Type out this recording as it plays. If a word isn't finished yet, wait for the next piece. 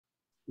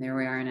There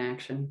we are in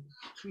action.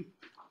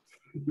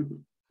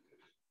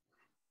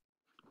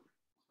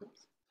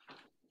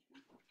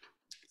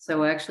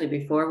 So actually,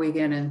 before we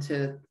get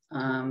into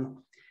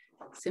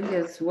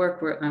Simge's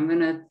work, I'm going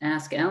to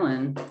ask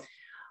Ellen.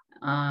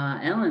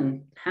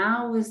 Ellen,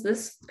 how is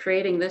this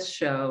creating this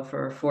show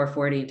for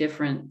 440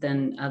 different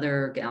than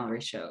other gallery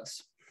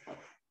shows?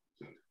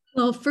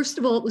 Well, first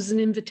of all, it was an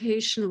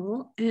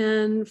invitational.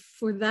 And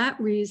for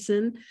that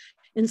reason,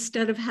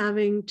 instead of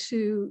having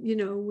to,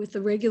 with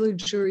a regular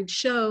juried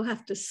show,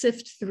 have to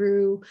sift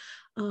through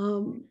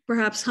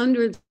perhaps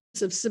hundreds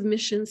of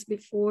submissions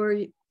before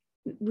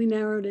we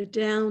narrowed it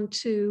down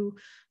to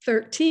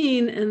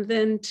 13, and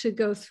then to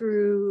go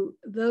through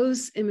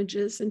those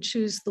images and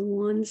choose the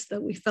ones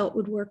that we felt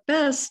would work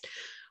best,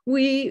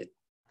 we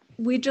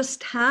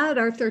just had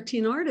our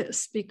 13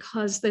 artists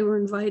because they were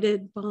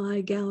invited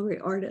by gallery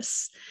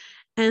artists.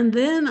 And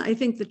then I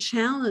think the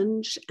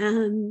challenge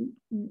and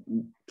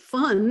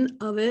fun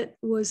of it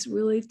was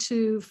really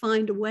to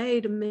find a way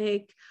to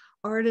make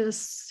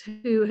artists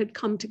who had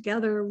come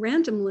together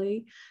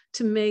randomly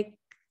to make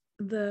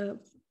the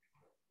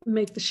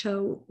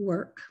show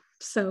work.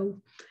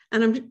 So,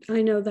 and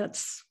I know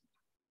that's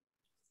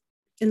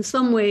in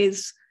some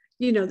ways,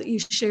 that you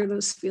share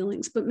those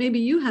feelings, but maybe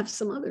you have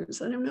some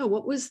others. I don't know.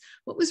 What was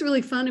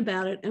really fun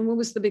about it, and what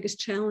was the biggest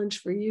challenge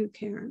for you,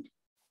 Karen?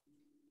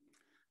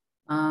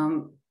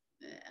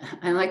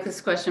 I like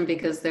this question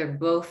because they're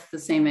both the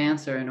same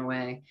answer in a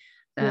way.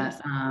 That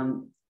yes.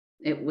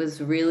 It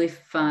was really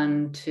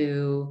fun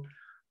to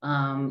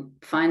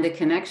find the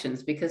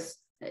connections, because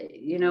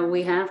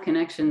we have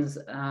connections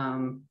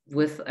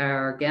with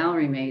our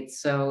gallery mates,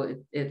 so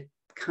it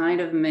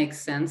kind of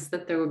makes sense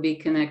that there would be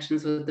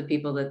connections with the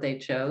people that they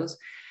chose.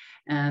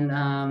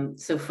 And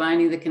so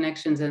finding the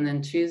connections and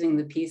then choosing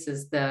the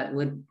pieces that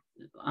would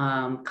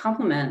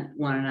complement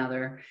one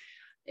another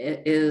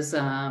is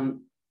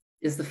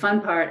the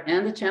fun part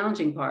and the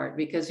challenging part,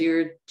 because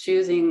you're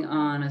choosing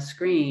on a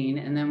screen,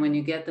 and then when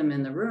you get them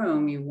in the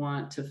room, you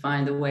want to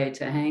find a way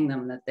to hang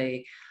them that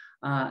they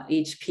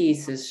each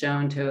piece is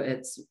shown to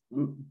its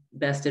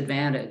best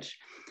advantage.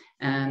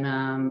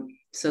 And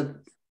so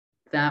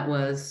that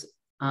was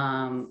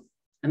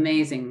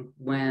amazing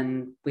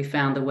when we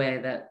found the way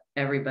that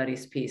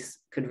everybody's piece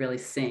could really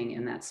sing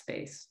in that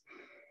space.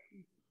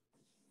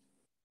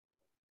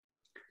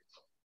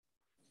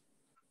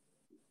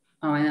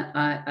 Oh,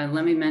 and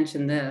let me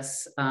mention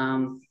this.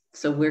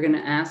 So we're going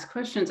to ask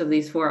questions of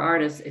these 4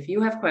 artists. If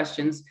you have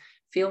questions,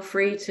 feel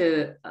free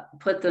to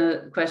put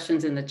the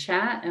questions in the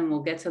chat, and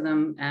we'll get to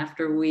them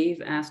after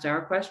we've asked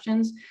our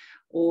questions.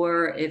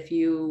 Or if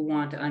you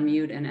want to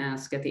unmute and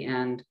ask at the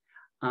end,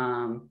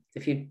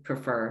 if you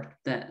prefer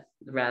that,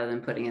 rather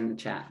than putting in the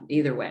chat.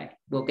 Either way,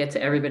 we'll get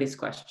to everybody's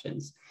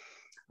questions.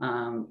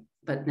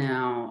 But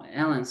now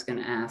Ellen's going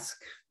to ask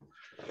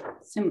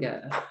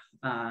Simge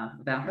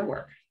about her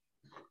work.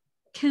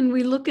 Can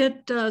we look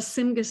at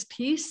Simge's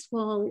piece?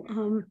 Well,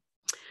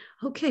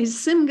 okay,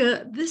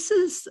 Simge, this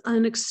is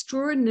an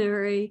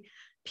extraordinary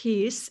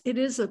piece. It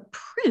is a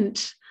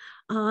print,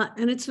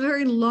 and it's a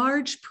very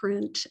large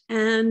print,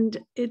 and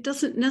it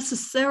doesn't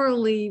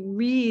necessarily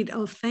read,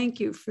 oh,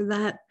 thank you for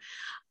that.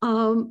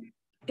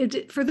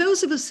 For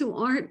those of us who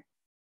aren't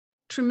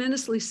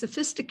tremendously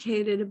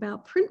sophisticated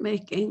about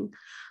printmaking,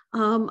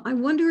 I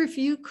wonder if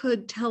you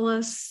could tell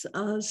us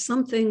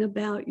something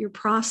about your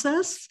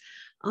process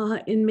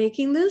in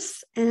making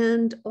this,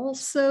 and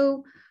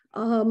also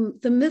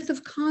the myth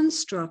of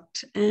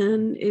construct,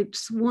 and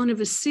it's one of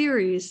a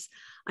series.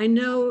 I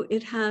know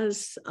it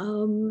has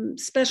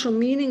special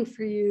meaning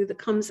for you that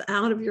comes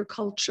out of your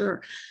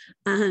culture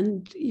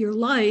and your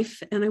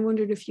life, and I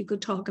wondered if you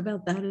could talk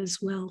about that as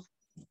well.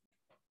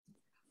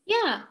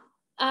 Yeah.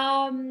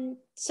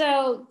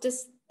 So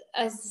this,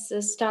 as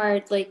a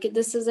start,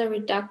 this is a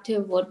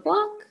reductive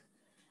woodblock.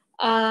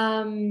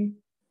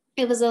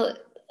 It was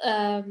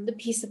the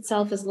piece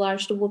itself is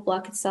large. The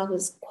woodblock itself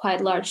is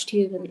quite large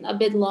too, and a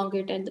bit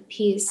longer than the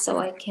piece, so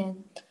I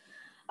can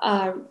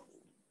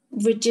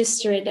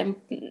register it and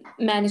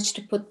manage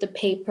to put the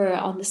paper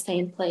on the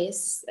same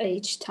place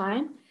each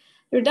time.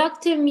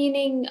 Reductive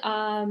meaning,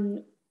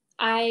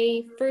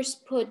 I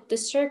first put the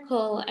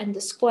circle and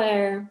the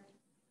square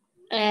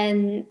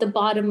and the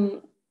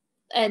bottom,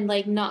 and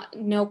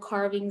no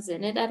carvings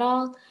in it at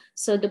all.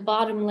 So the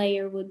bottom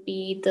layer would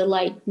be the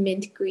light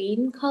mint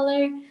green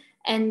color.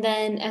 And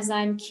then as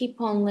I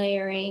keep on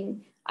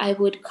layering, I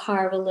would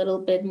carve a little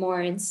bit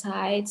more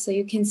inside. So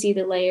you can see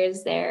the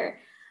layers there.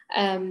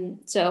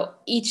 So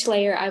each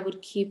layer I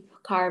would keep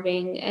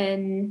carving.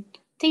 And I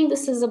think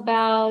this is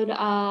about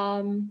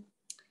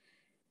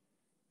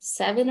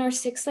 7 or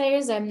 6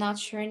 layers. I'm not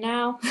sure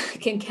now. I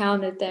can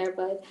count it there.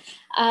 But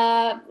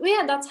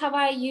yeah, that's how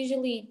I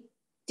usually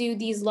do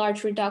these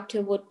large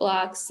reductive wood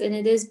blocks. And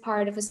it is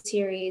part of a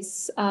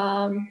series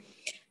where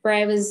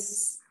I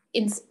was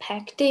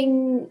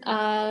inspecting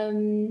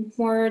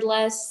more or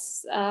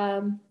less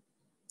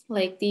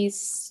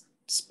these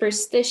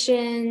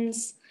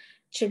superstitions,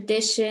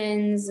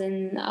 traditions,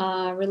 and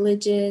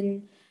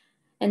religion,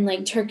 and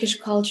like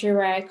Turkish culture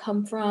where I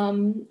come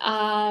from.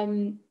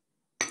 And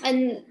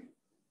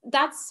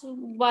that's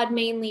what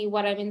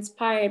I'm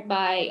inspired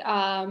by.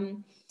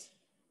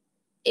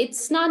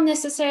 It's not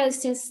necessarily,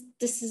 since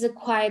this is a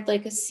quite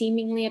like a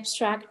seemingly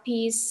abstract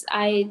piece,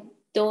 I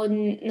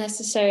don't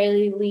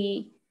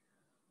necessarily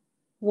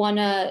want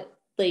to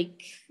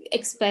like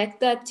expect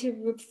that to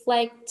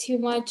reflect too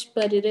much,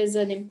 but it is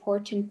an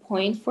important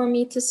point for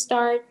me to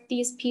start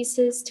these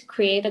pieces to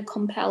create a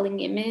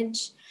compelling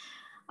image.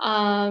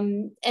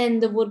 And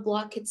the wood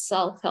block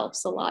itself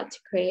helps a lot to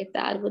create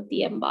that with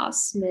the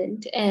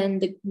embossment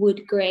and the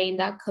wood grain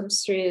that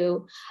comes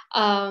through.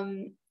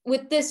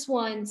 With this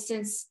one,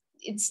 since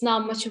it's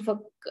not much of a,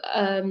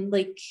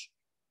 like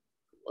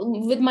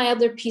with my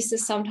other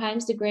pieces,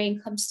 sometimes the grain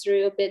comes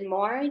through a bit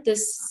more.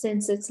 This,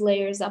 since it's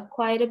layers up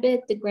quite a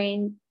bit, the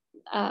grain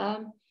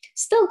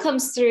still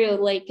comes through,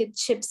 like it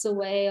chips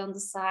away on the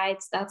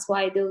sides. That's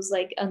why those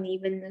like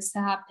unevenness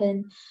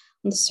happen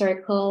on the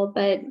circle.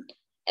 And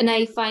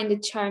I find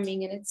it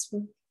charming, and it's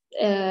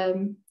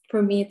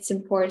for me, it's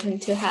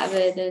important to have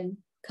it and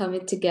come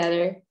it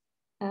together.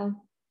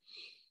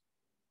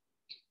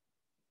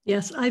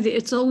 Yes,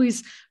 it's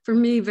always, for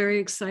me, very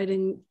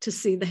exciting to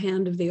see the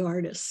hand of the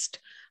artist.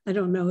 I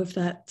don't know if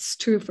that's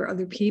true for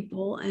other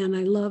people. And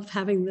I love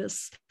having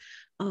this,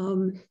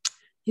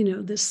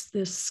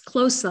 this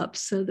close-up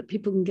so that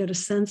people can get a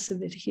sense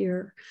of it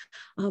here.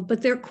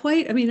 But they're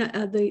quite, I mean,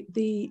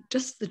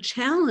 just the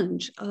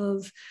challenge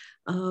of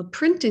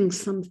printing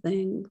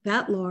something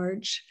that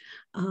large,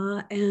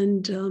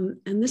 and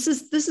this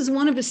is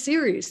one of a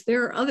series.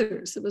 There are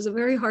others. It was a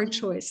very hard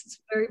choice. It's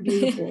very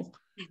beautiful.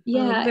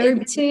 Yeah,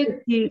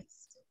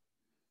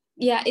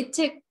 it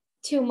took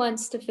 2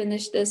 months to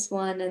finish this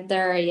one, and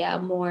there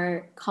are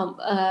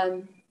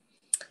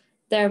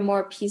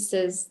more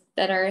pieces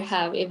that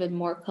have even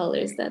more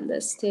colors than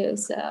this too.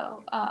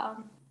 So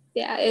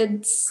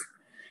it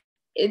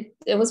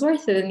was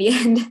worth it in the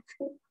end.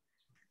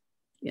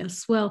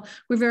 Yes, well,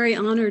 we're very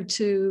honored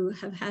to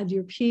have had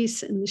your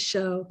piece in the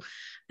show,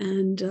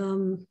 and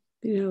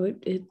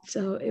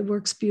it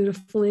works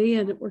beautifully,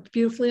 and it worked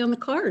beautifully on the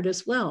card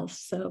as well.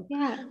 So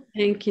yeah,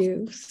 thank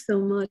you so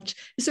much.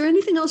 Is there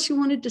anything else you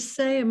wanted to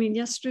say? I mean,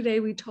 yesterday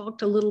we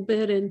talked a little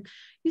bit, and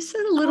you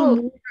said a little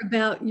more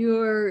about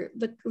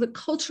the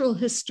cultural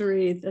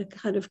history that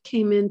kind of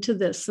came into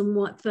this, and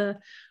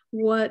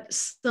what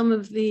some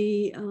of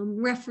the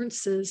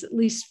references, at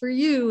least for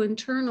you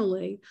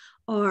internally,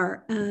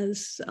 are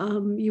as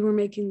you were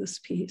making this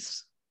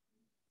piece.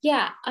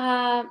 There,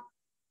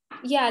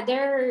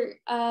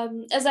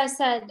 as I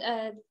said,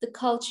 the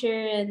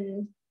culture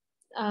and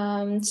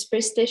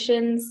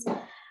superstitions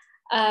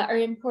are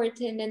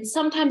important, and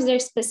sometimes they're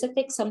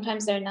specific,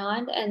 sometimes they're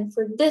not. And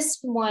for this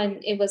one,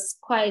 it was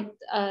quite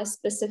a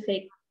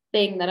specific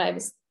thing that I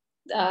was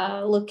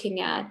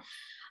looking at.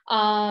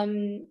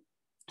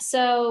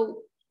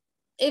 So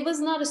it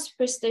was not a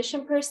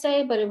superstition per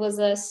se, but it was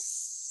a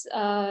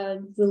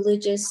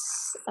religious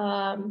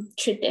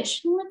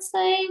tradition, let's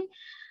say.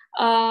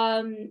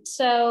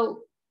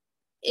 So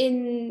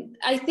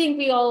I think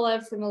we all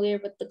are familiar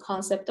with the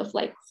concept of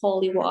like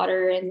holy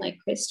water and like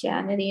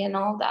Christianity and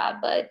all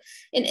that, but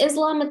in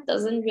Islam it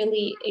doesn't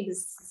really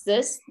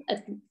exist,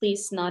 at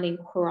least not in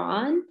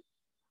Quran.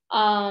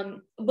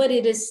 But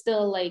it is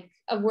still like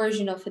a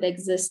version of it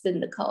exists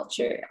in the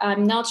culture.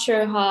 I'm not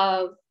sure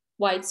how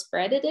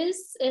widespread it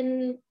is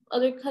in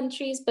other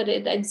countries, but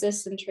it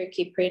exists in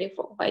Turkey pretty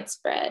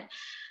widespread.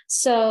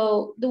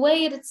 So the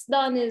way it's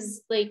done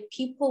is like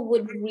people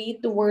would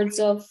read the words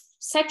of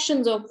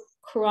sections of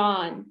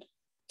Quran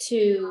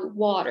to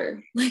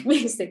water, like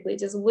basically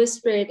just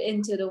whisper it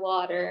into the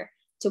water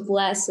to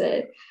bless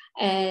it.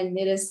 And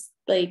it is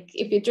like,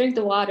 if you drink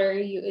the water,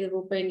 it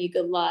will bring you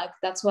good luck.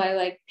 That's why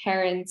like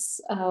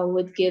parents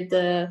would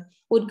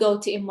go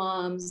to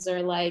imams,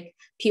 or like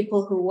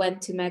people who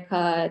went to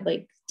Mecca,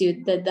 like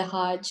do the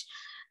Hajj,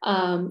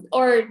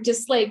 or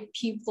just like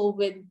people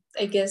with,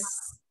 I guess,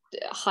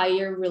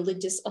 higher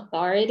religious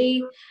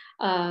authority,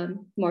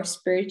 more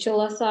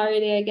spiritual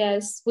authority, I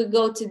guess, would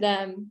go to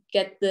them,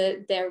 get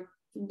the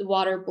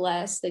water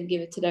blessed, and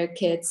give it to their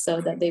kids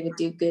so that they would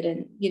do good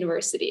in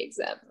university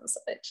exams and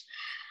such.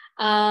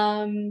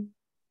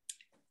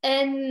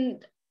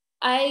 And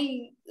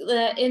I,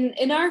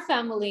 in our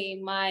family,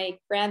 my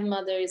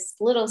grandmother's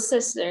little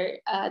sister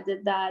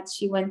did that.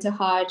 She went to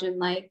Hajj, and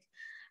like,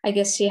 I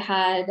guess she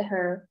had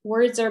her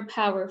words are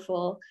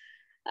powerful.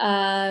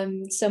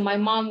 So my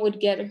mom would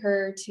get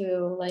her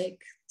to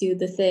like do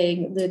the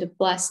thing, to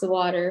bless the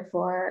water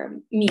for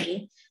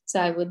me.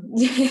 So I would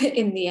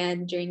in the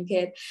end drink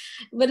it.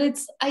 But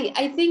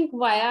I think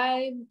why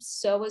I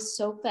was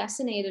so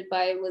fascinated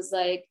by it was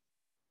like,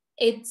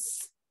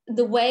 it's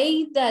the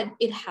way that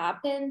it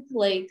happened.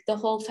 Like the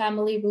whole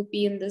family would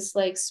be in this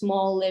like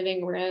small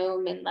living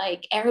room, and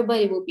like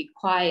everybody would be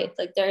quiet.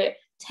 Like there are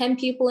 10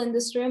 people in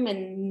this room,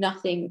 and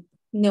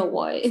no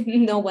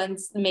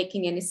one's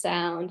making any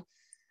sound.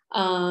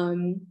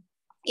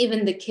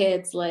 Even the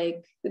kids,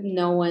 like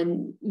no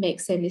one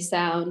makes any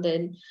sound.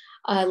 And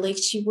like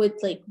she would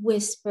like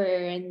whisper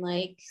and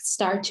like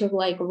start to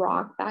like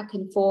rock back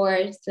and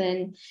forth,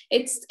 and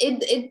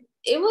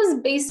it was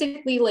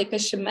basically like a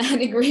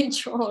shamanic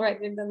ritual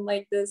rather than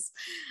like this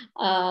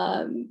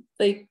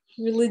like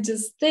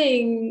religious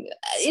thing.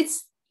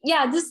 It's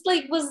yeah, this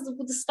like was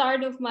the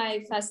start of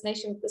my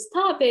fascination with this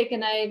topic,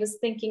 and I was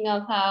thinking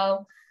of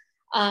how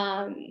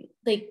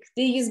like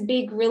these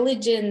big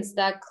religions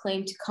that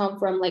claim to come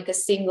from like a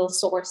single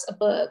source, a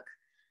book,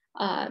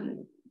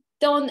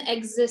 don't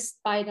exist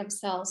by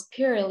themselves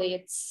purely.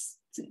 It's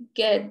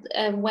get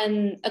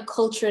when a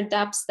culture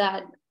adapts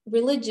that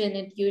religion,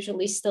 it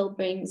usually still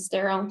brings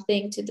their own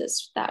thing to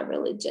that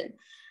religion.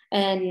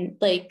 And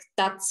like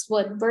that's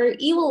where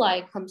evil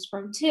eye comes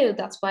from too.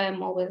 That's why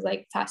I'm always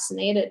like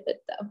fascinated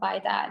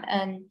by that.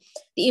 And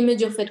the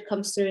image of it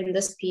comes through in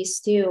this piece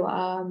too.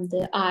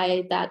 The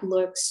eye that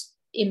lurks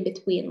in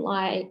between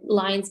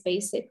lines,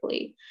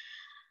 basically.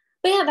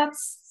 But yeah,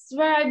 that's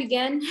where I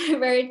began,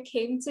 where it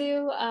came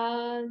to.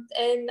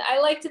 And I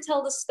like to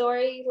tell the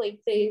story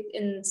like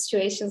in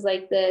situations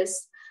like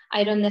this.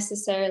 I don't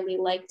necessarily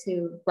like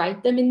to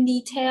write them in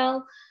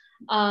detail.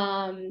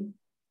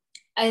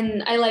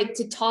 And I like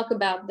to talk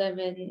about them,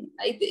 and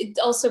it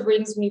also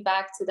brings me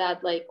back to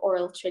that like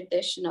oral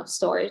tradition of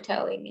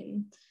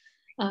storytelling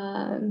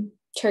in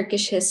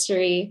Turkish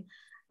history.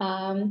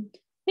 But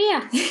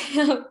yeah.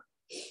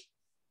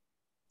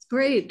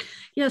 Great.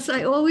 Yes,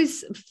 I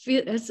always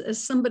feel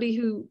as somebody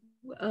who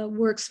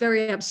works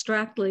very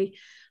abstractly,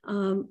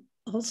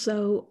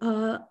 also,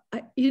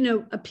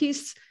 a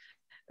piece,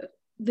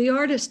 the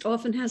artist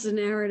often has a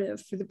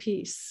narrative for the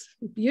piece,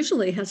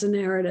 usually has a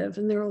narrative,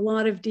 and there are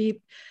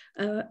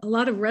a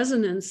lot of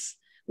resonance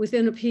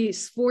within a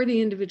piece for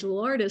the individual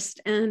artist,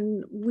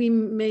 and we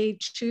may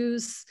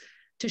choose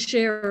to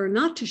share or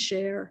not to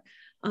share,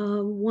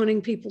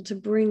 wanting people to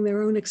bring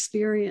their own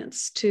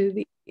experience to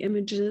the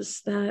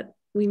images that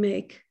we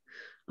make.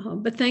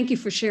 But thank you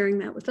for sharing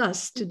that with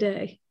us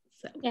today.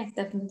 So. Yeah,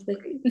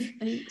 definitely.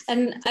 Thanks.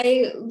 And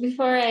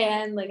before I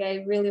end, like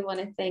I really want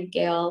to thank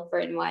Gail for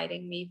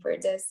inviting me for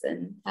this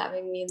and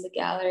having me in the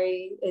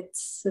gallery.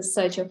 It's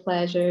such a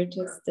pleasure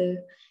just to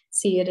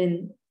see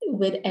it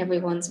with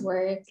everyone's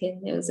work,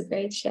 and it was a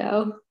great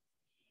show.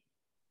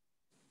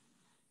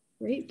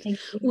 Great.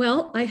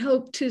 Well, I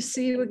hope to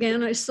see you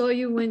again. I saw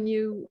you when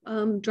you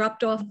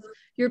dropped off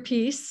your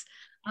piece.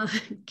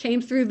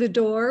 Came through the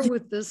door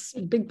with this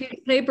big piece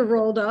of paper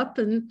rolled up,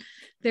 and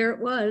there it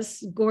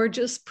was,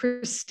 gorgeous,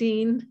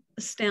 pristine,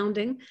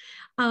 astounding.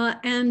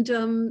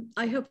 And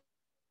I hope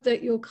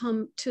that you'll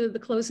come to the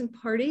closing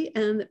party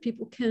and that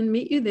people can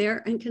meet you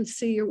there and can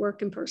see your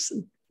work in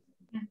person.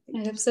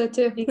 I hope so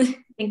too.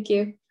 Thank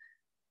you.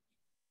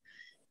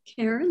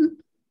 Karen?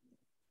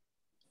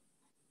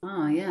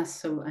 Oh, yes.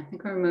 So I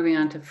think we're moving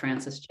on to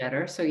Frances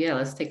Jetter. So yeah,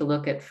 let's take a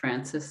look at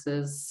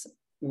Frances's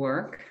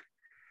work.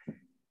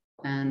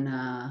 And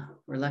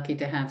we're lucky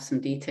to have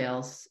some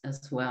details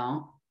as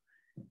well.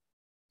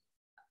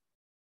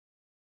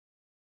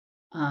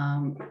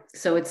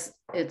 So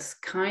it's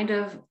kind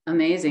of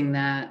amazing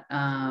that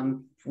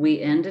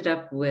we ended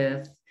up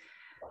with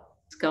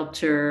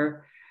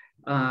sculpture,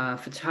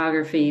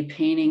 photography,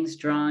 paintings,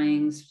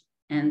 drawings,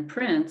 and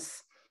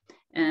prints.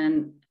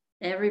 And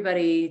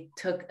everybody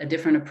took a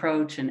different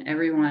approach, and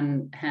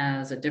everyone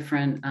has a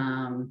different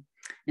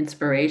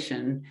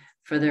inspiration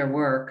for their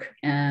work.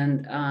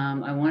 And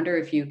I wonder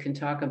if you can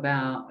talk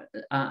about,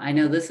 I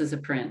know this is a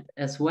print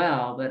as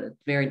well, but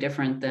it's very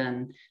different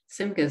than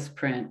Simge's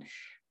print.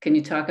 Can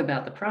you talk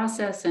about the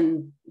process,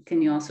 and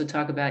can you also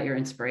talk about your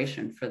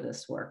inspiration for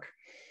this work?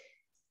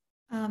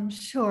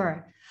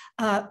 Sure.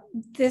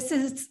 This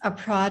is a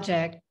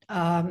project,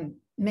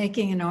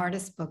 making an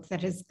artist book,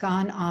 that has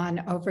gone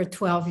on over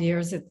 12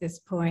 years at this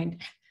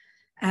point.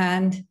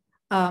 And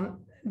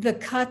the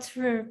cuts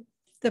for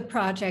the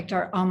project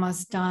are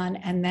almost done,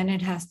 and then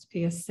it has to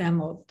be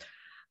assembled.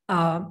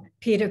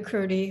 Peter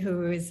Crudy,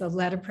 who is a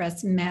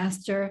letterpress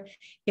master,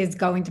 is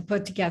going to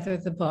put together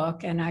the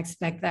book, and I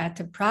expect that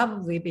to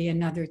probably be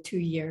another 2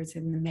 years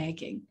in the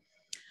making.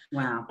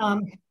 Wow.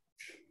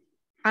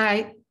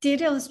 I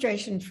did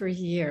illustration for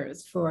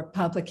years for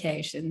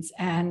publications,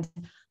 and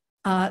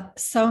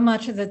so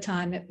much of the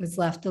time it was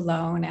left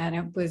alone, and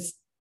it was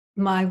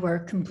my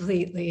work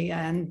completely.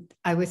 And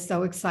I was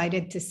so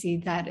excited to see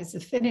that as a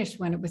finish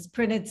when it was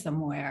printed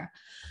somewhere.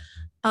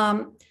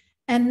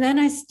 And then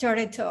I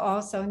started to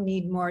also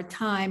need more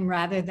time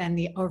rather than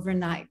the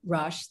overnight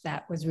rush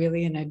that was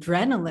really an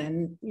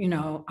adrenaline,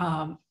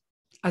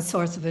 a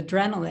source of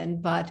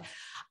adrenaline. But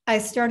I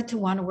started to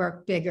want to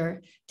work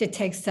bigger, to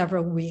take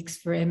several weeks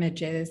for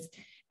images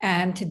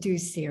and to do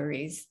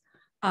series.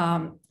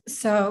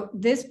 So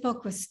this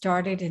book was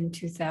started in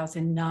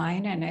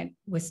 2009, and it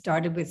was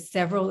started with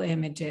several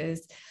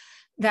images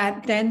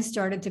that then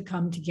started to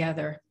come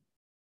together.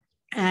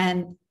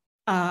 And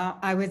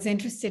I was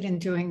interested in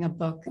doing a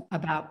book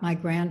about my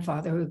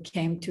grandfather, who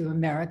came to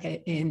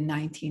America in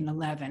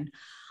 1911,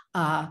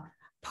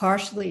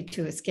 partially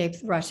to escape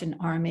the Russian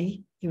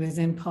army. He was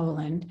in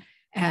Poland,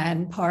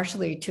 and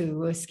partially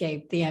to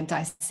escape the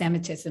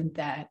anti-Semitism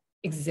that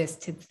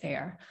existed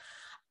there.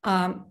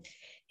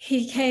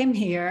 He came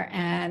here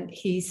and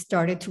he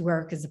started to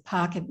work as a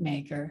pocket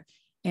maker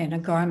in a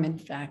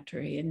garment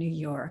factory in New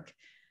York,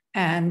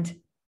 and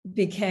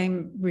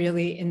became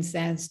really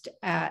incensed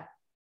at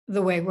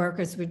the way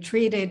workers were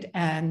treated,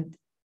 and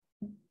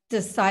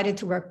decided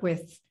to work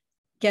with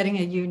getting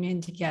a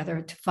union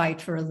together to fight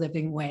for a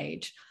living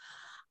wage.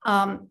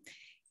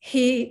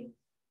 He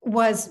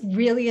was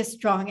really a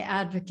strong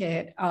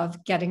advocate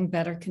of getting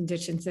better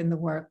conditions in the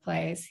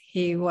workplace.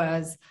 He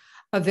was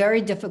a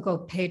very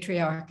difficult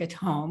patriarch at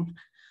home.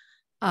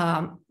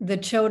 The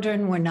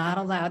children were not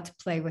allowed to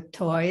play with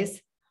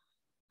toys.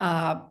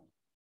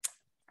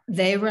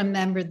 They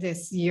remembered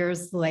this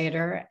years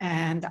later,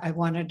 and I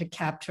wanted to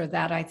capture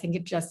that. I think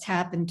it just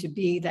happened to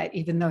be that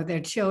even though they're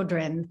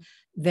children,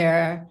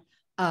 there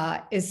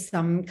is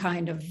some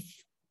kind of,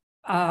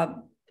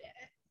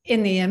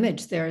 in the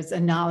image, there's a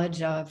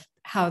knowledge of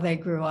how they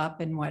grew up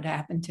and what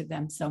happened to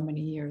them so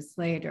many years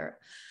later.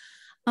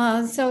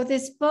 So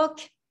this book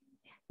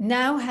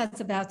now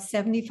has about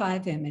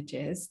 75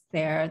 images.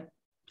 They're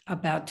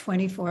about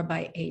 24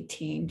 by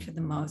 18 for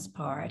the most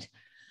part.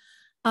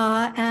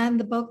 And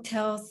the book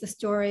tells the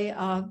story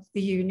of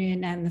the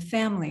union and the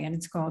family, and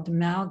it's called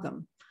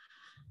Amalgam.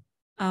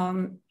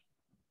 I'm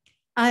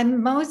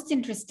most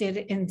interested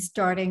in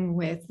starting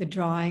with the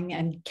drawing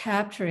and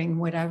capturing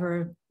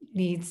whatever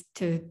needs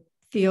to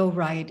feel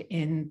right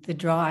in the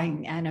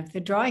drawing. And if the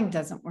drawing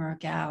doesn't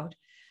work out,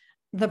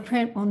 the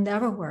print will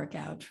never work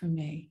out for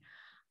me.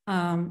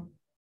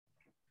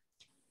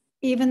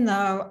 Even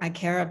though I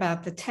care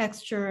about the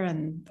texture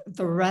and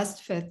the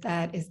rest of it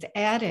that is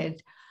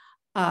added,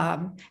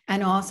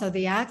 and also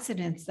the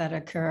accidents that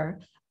occur,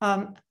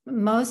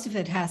 most of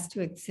it has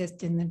to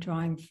exist in the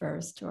drawing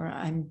first, or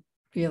I'm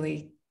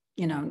really,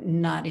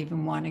 not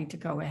even wanting to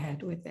go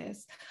ahead with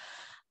this.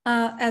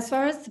 As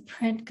far as the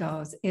print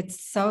goes,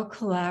 it's so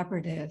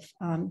collaborative.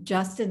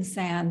 Justin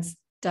Sands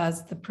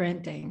does the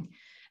printing,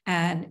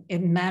 and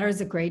it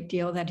matters a great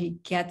deal that he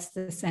gets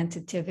the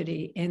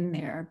sensitivity in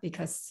there,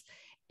 because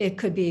it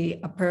could be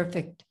a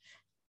perfect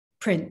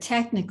print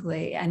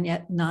technically and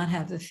yet not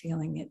have the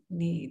feeling it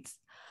needs.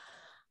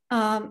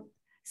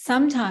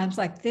 Sometimes,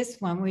 like this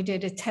one, we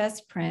did a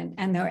test print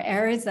and there were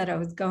areas that I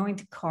was going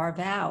to carve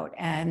out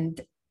and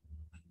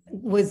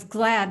was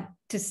glad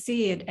to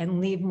see it and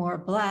leave more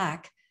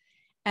black,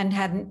 and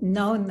hadn't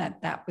known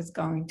that that was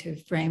going to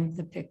frame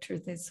the picture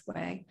this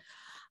way.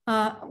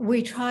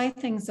 We try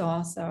things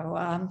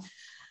also.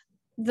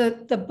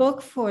 The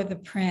book for the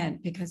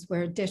print, because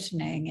we're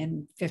editioning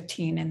in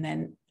 15 and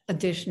then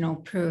additional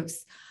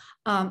proofs,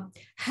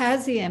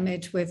 has the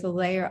image with a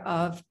layer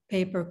of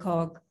paper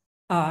called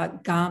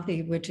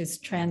Gambi, which is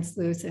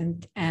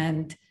translucent,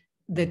 and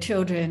the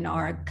children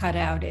are cut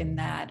out in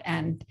that.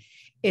 And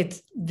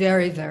it's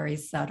very, very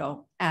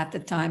subtle. At the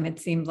time, it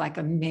seemed like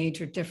a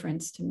major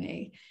difference to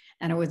me.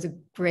 And it was a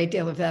great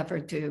deal of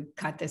effort to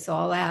cut this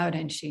all out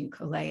and sheen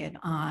collé it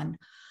on.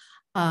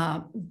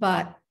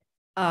 But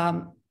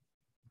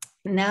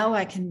now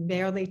I can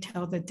barely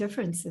tell the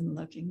difference in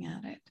looking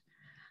at it.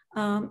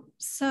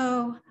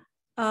 So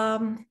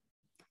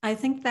I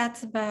think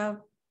that's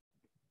about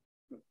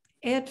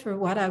it for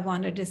what I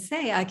wanted to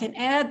say. I can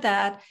add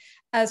that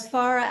as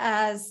far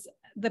as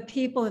the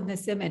people in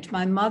this image,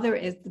 my mother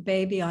is the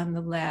baby on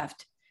the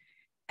left,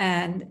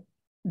 and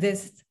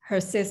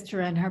her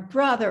sister and her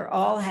brother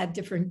all had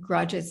different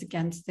grudges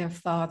against their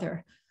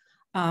father,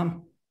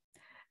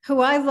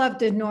 who I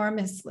loved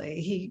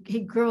enormously. He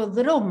grew a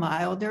little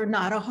milder,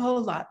 not a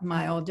whole lot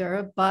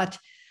milder, but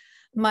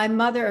my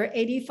mother,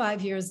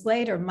 85 years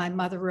later, my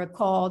mother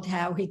recalled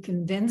how he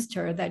convinced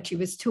her that she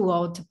was too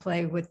old to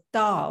play with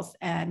dolls.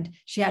 And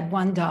she had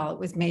one doll, it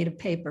was made of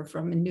paper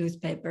from a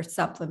newspaper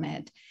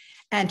supplement.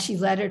 And she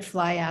let it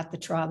fly out the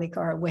trolley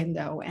car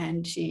window,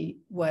 and she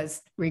was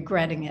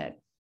regretting it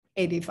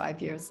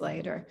 85 years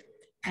later.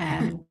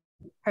 And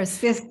her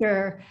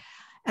sister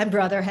and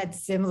brother had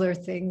similar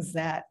things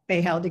that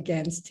they held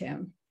against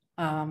him.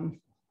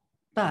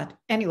 But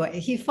anyway,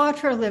 he fought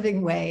for a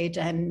living wage,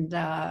 and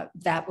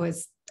that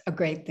was a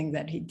great thing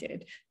that he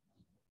did.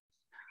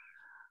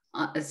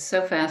 It's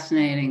so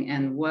fascinating,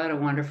 and what a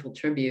wonderful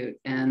tribute.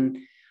 And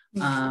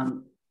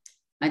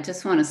I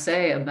just want to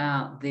say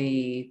about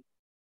the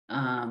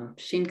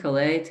sheen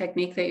collé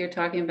technique that you're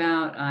talking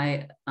about.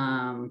 I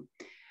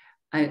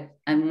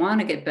want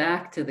to get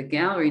back to the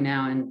gallery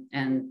now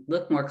and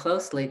look more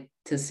closely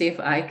to see if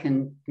I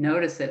can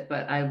notice it,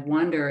 but I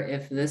wonder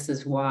if this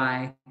is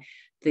why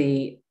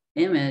the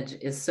image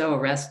is so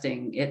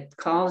arresting. It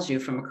calls you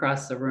from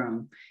across the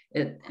room.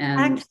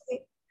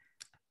 Actually,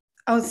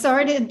 oh,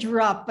 sorry to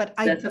interrupt, but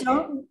I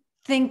don't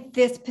think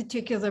this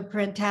particular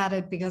print had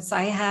it, because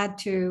I had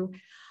to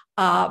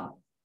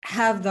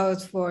have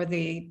those for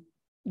the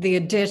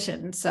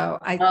edition. So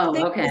I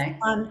think okay.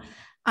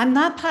 I'm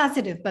not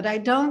positive, but I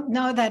don't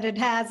know that it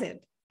has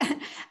it.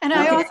 And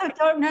I also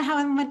don't know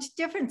how much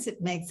difference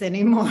it makes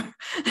anymore.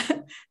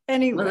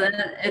 Anyway. Well,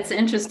 it's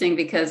interesting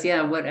because,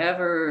 yeah,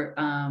 whatever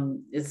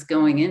is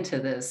going into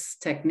this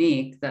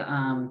technique,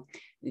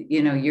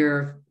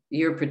 you're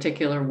your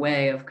particular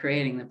way of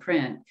creating the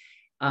print.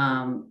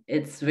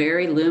 It's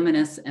very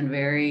luminous and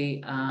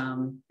very,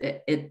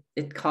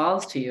 it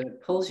calls to you,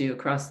 it pulls you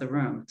across the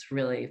room. It's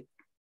really,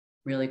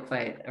 really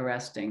quite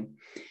arresting.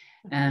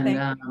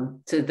 And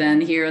to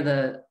then hear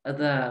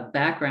the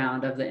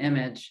background of the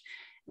image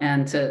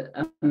and to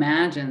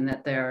imagine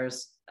that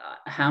there's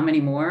how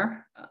many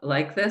more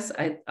like this,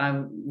 I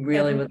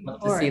really would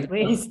love to see the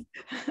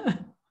book.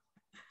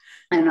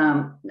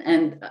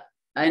 And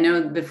I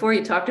know before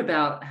you talked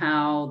about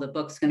how the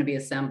book's going to be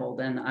assembled,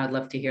 and I'd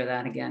love to hear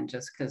that again,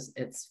 just because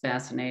it's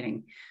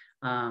fascinating.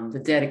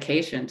 The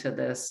dedication to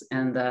this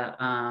and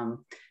the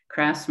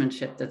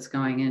craftsmanship that's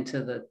going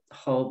into the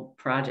whole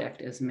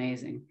project is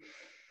amazing.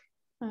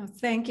 Oh,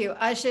 thank you.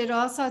 I should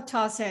also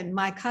toss in,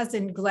 my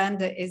cousin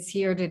Glenda is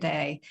here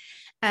today,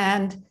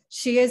 and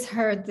she has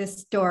heard this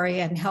story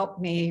and helped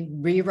me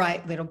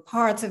rewrite little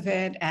parts of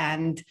it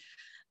and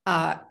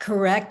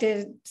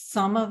corrected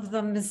some of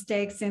the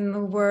mistakes in the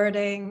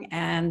wording.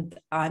 And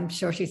I'm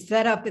sure she's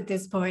fed up at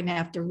this point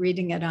after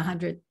reading it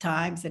 100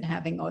 times and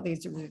having all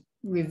these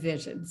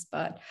revisions.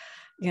 But,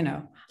 you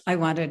know, I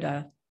wanted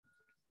to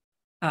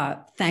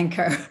thank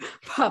her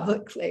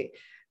publicly.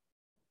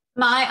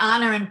 My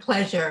honor and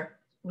pleasure,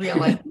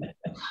 really.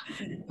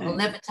 We'll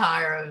never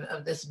tire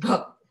of this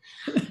book.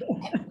 I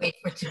can't wait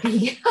for it to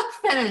be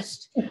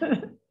finished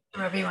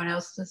for everyone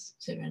else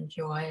to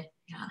enjoy.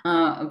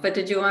 Yeah. But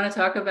did you want to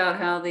talk about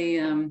how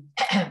the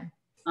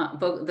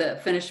book, the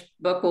finished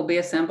book, will be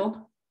assembled?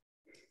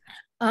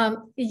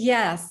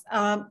 Yes,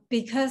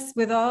 because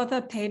with all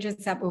the pages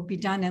that will be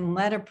done in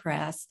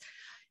letterpress,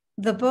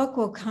 the book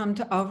will come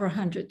to over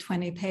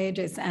 120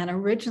 pages. And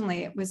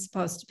originally it was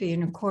supposed to be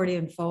an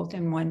accordion fold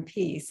in one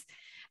piece.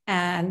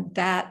 And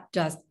that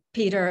just,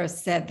 Peter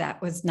said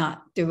that was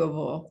not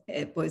doable.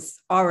 It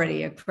was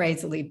already a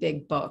crazily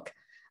big book,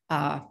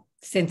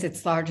 since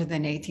it's larger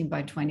than 18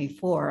 by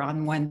 24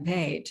 on one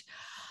page.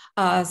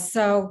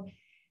 So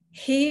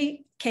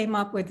he came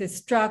up with a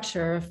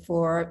structure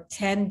for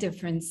 10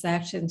 different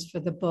sections for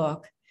the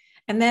book.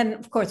 And then,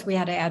 of course, we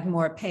had to add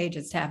more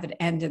pages to have it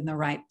end in the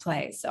right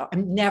place. So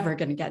I'm never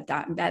going to get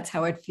done. That's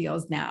how it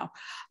feels now.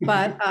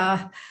 But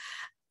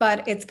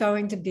it's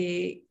going to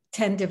be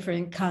 10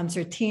 different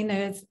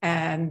concertinas,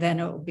 and then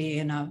it will be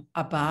in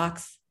a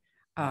box.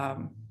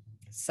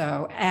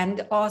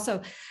 And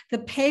also the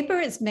paper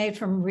is made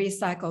from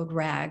recycled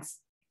rags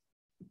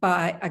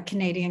by a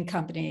Canadian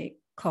company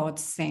called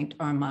Saint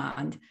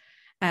Armand.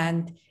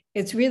 And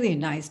it's really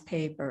nice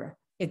paper.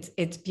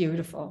 It's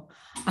beautiful.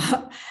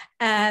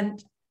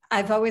 And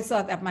I've always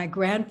thought that my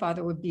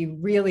grandfather would be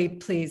really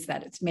pleased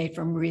that it's made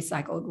from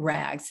recycled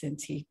rags,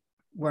 since he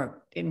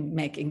worked in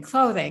making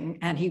clothing,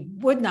 and he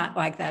would not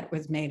like that it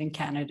was made in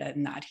Canada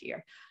and not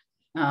here.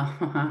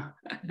 Oh,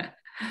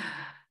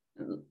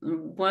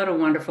 what a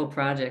wonderful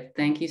project.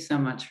 Thank you so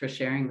much for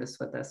sharing this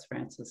with us,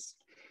 Frances.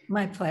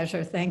 My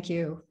pleasure. Thank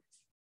you.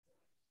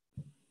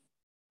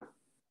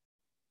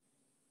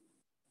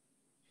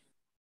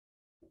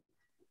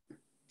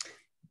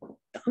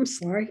 I'm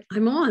sorry,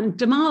 I'm on.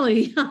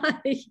 Damali.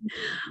 Hi.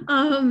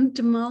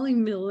 Damali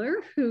Miller,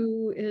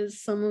 who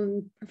is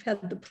someone I've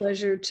had the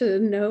pleasure to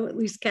know, at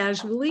least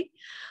casually,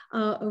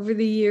 over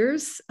the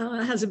years,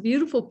 has a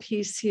beautiful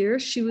piece here.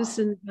 She was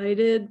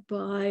invited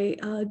by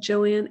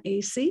Joanne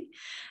Acey.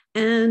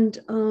 And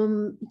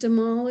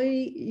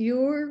Damali,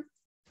 your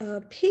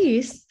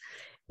piece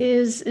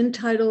is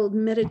entitled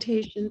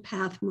Meditation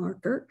Path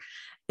Marker.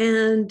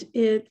 And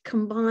it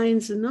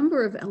combines a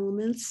number of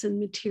elements and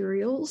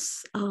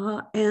materials.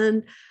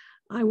 And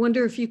I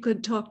wonder if you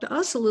could talk to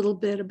us a little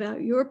bit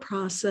about your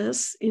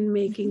process in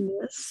making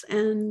this.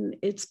 And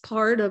it's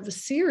part of a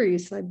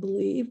series, I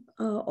believe,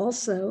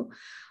 also.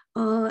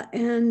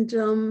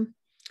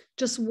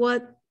 Just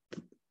what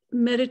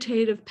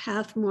meditative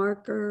path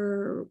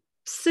marker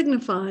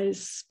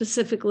signifies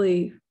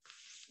specifically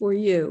for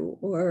you,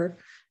 or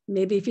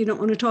maybe if you don't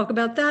want to talk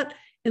about that,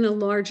 in a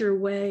larger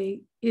way,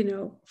 you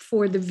know,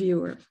 for the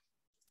viewer.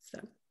 So.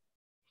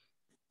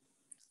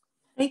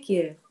 Thank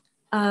you.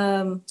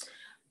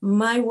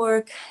 My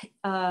work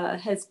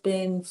has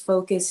been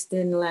focused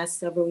in the last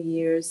several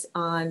years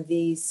on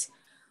these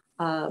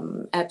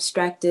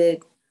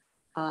abstracted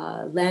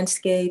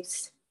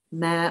landscapes,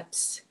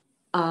 maps,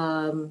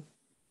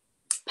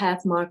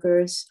 path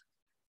markers,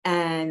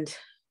 and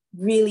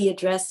really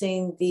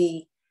addressing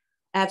the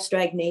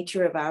abstract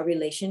nature of our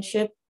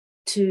relationship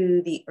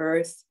to the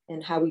earth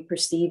and how we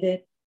perceive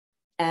it,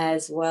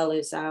 as well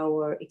as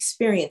our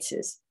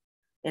experiences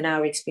and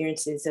our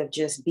experiences of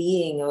just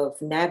being,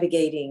 of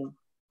navigating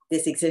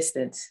this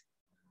existence.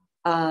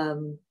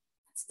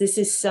 This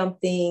is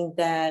something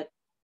that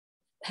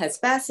has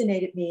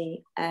fascinated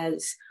me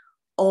as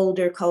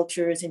older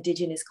cultures,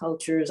 indigenous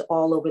cultures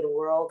all over the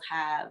world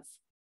have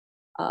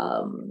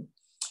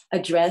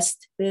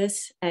addressed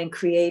this and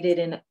created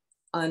an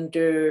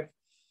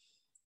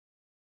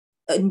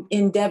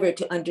endeavor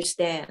to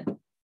understand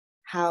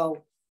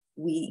how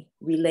we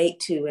relate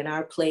to and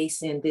our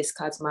place in this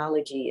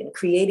cosmology, and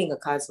creating a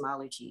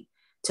cosmology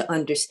to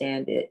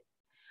understand it.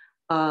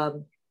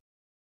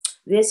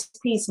 This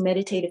piece,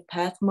 Meditative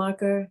Path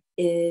Marker,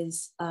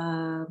 is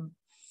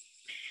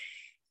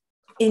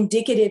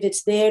indicative.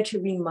 It's there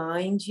to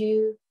remind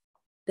you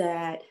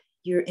that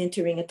you're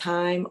entering a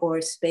time or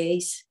a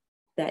space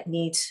that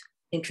needs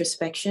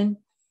introspection,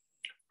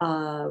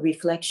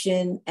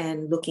 reflection,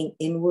 and looking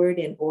inward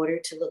in order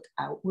to look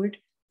outward,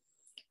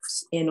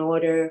 in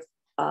order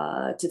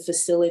to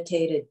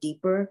facilitate a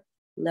deeper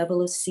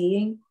level of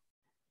seeing.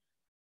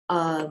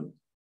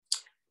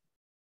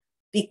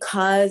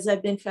 Because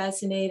I've been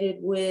fascinated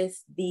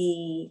with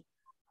the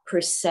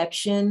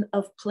perception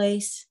of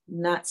place,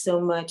 not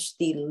so much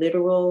the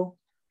literal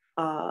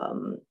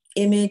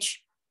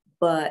image,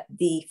 but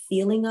the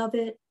feeling of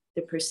it,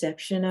 the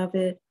perception of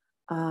it,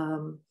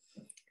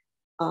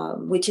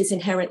 which is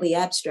inherently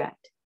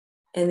abstract.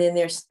 And then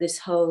there's this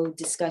whole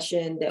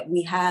discussion that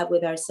we have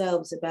with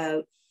ourselves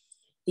about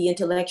the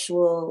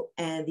intellectual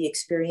and the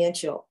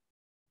experiential,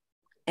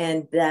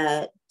 and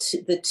that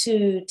the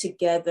two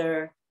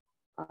together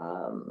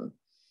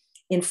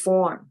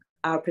inform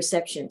our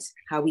perceptions,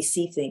 how we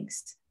see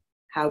things,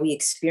 how we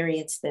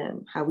experience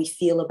them, how we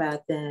feel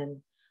about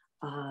them.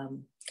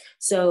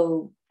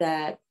 So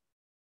that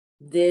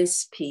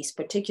this piece,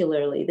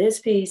 particularly this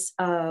piece,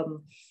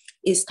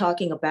 is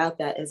talking about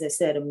that, as I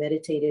said, a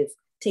meditative,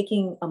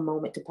 taking a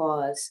moment to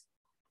pause,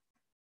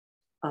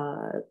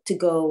 to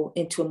go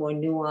into a more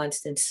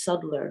nuanced and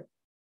subtler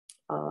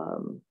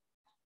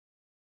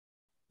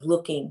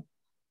looking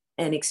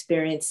and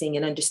experiencing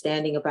and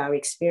understanding of our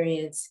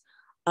experience.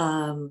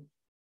 The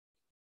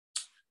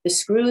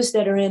screws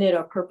that are in it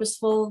are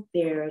purposeful.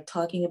 They're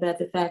talking about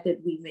the fact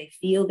that we may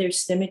feel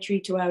there's symmetry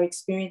to our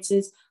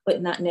experiences,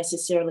 but not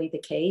necessarily the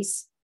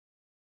case.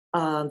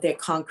 They're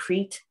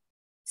concrete.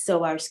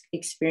 So our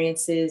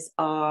experiences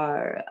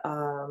are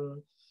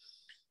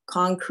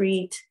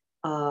concrete,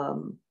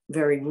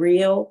 very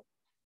real.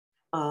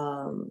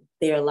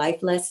 They are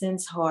life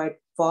lessons, hard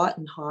fought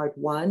and hard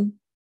won.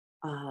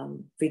 For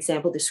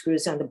example, the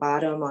screws on the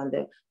bottom on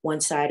the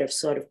one side are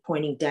sort of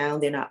pointing down.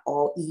 They're not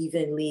all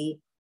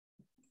evenly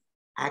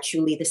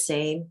actually the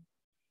same,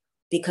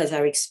 because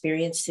our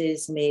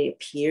experiences may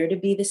appear to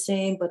be the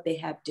same, but they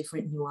have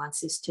different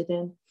nuances to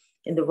them.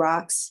 And the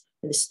rocks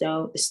and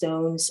the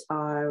stones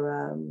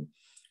are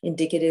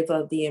indicative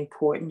of the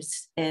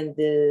importance and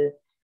the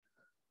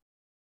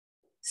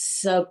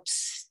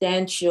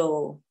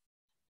substantial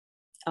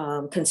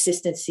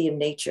consistency of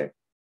nature,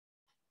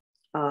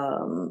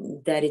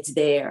 that it's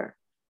there,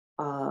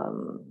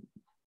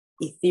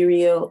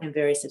 ethereal and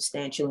very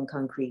substantial and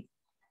concrete,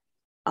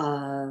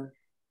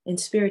 and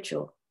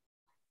spiritual.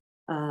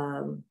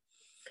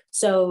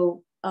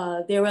 So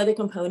there are other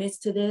components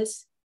to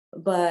this,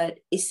 but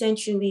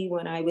essentially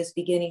when I was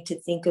beginning to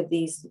think of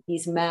these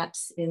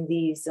maps in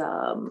these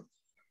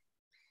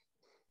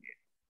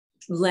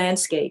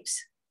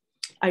landscapes,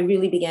 I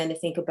really began to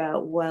think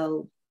about,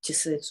 well,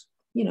 just as,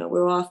 you know,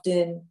 we're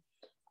often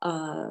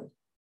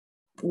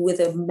with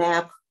a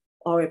map,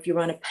 or if you're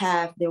on a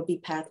path, there'll be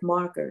path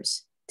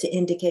markers to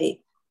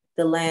indicate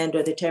the land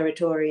or the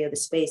territory or the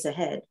space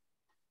ahead,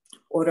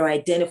 or to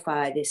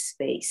identify this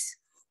space.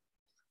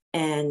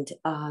 And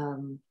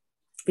for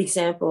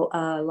example,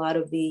 a lot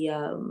of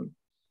the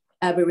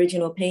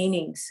Aboriginal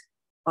paintings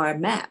are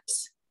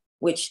maps,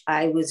 which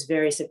I was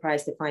very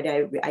surprised to find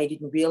out. I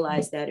didn't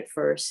realize that at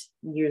first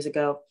years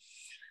ago.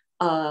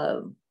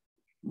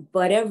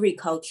 But every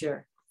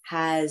culture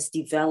has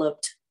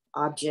developed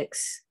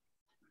objects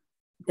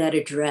that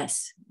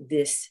address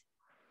this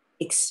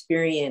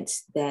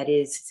experience that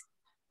is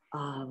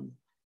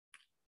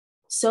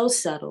so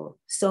subtle,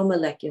 so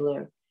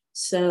molecular,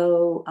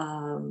 so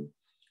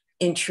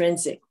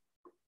intrinsic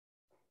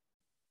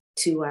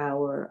to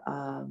our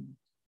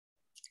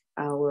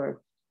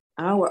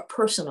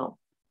personal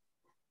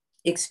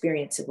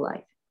experience of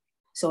life.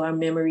 So our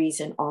memories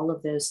and all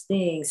of those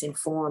things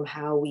inform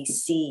how we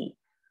see.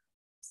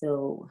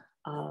 So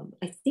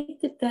I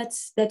think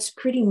that's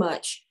pretty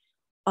much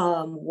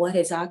what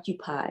has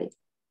occupied,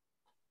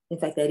 in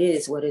fact, that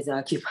is what has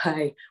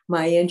occupied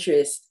my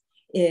interest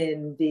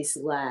in these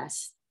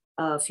last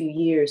few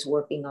years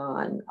working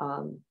on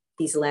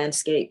these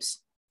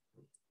landscapes,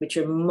 which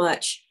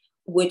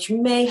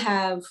may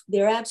have,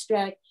 they're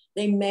abstract,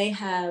 they may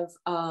have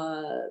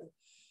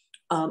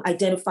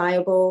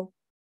identifiable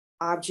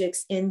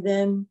objects in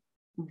them,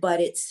 but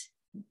it's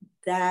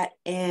that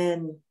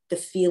and the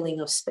feeling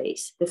of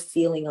space, the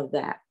feeling of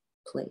that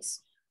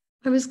place.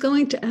 I was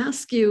going to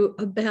ask you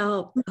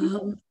about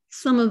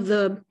some of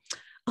the,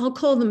 I'll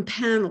call them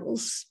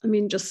panels. I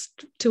mean,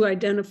 just to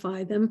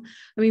identify them.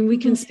 I mean, we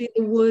can see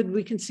the wood,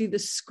 we can see the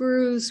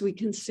screws, we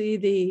can see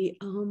the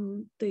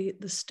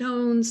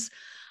stones,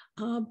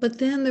 but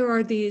then there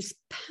are these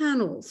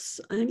panels.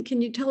 And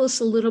can you tell us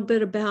a little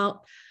bit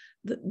about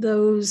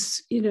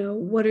those? You know,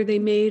 what are they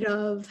made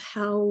of?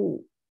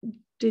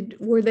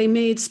 Were they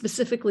made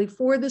specifically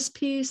for this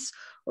piece,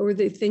 or were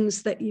they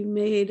things that you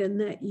made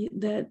and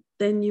that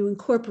then you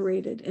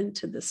incorporated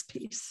into this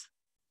piece?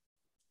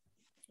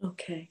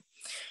 Okay.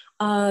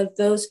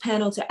 Those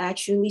panels are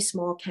actually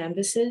small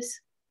canvases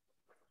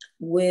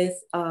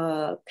with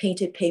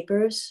painted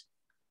papers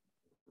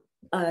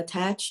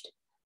attached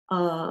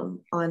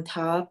on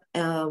top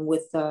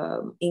with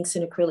inks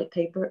and acrylic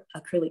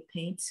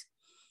paints.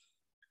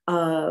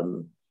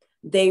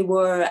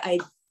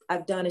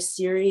 I've done a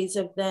series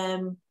of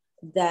them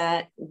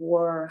that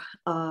were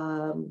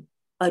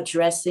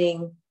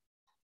addressing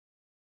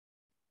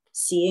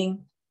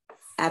seeing,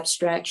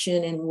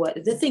 abstraction, and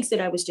what the things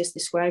that I was just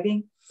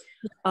describing.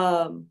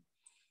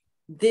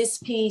 This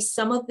piece,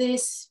 some of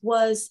this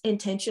was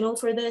intentional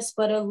for this,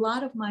 but a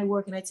lot of my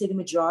work, and I'd say the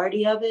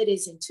majority of it,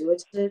 is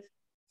intuitive.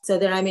 So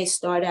that I may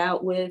start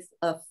out with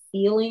a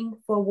feeling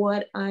for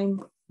what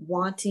I'm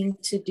wanting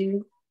to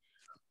do,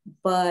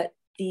 but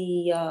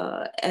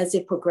as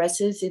it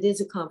progresses, it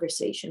is a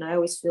conversation. I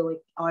always feel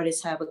like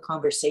artists have a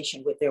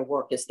conversation with their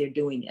work as they're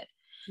doing it.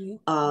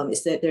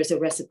 It's that there's a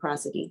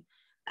reciprocity,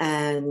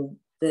 and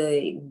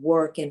the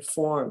work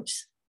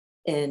informs,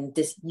 and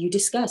you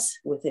discuss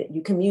with it,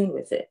 you commune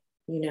with it,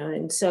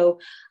 and so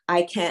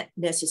I can't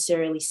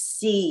necessarily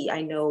see,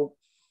 I know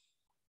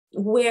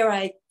where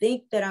I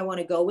think that I want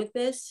to go with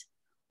this,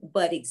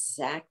 but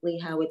exactly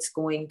how it's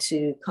going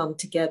to come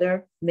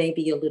together,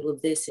 maybe a little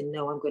of this, and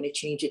no, I'm going to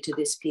change it to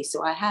this piece.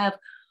 So I have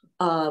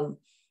I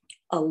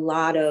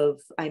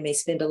may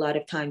spend a lot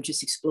of time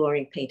just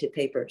exploring painted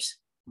pappapers.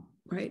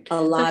 Right.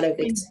 A lot of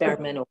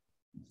experimental.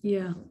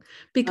 Yeah,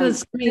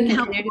 because can you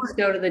just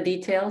go to the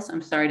details?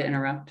 I'm sorry to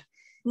interrupt.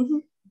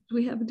 Do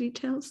we have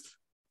details?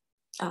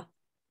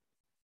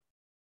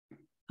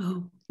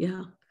 Oh,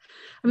 yeah.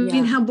 I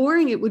mean, how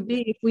boring it would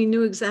be if we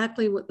knew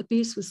exactly what the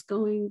piece was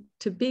going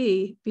to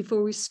be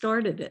before we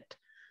started it.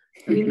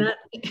 I mean, that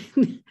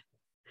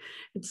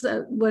it's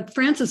what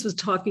Francis was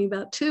talking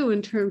about too,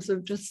 in terms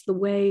of just the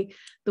way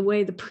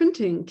the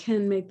printing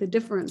can make the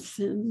difference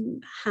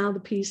in how the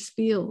piece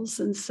feels.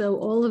 And so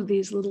all of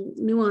these little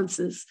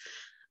nuances,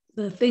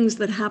 the things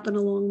that happen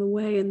along the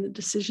way and the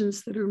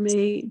decisions that are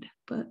made,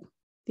 but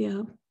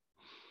yeah.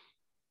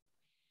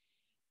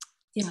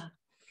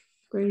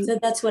 Great. So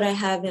that's what I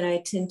have, and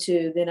I tend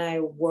to, then I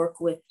work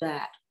with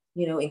that,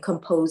 in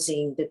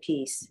composing the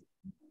piece.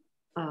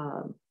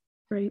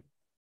 Right.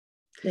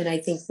 And I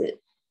think that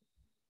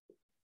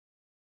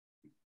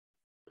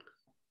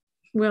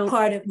well,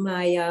 part of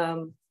my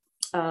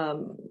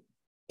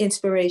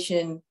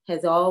inspiration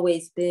has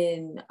always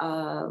been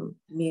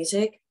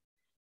music,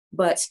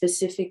 but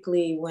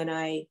specifically when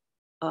I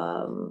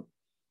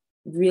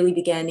really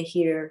began to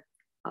hear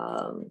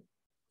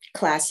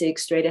classic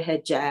straight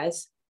ahead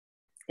jazz,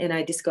 and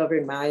I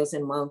discovered Miles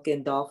and Monk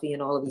and Dolphy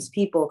and all of these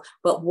people.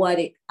 But what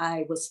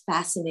I was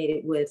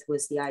fascinated with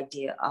was the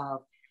idea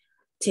of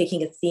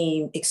taking a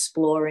theme,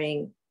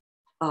 exploring,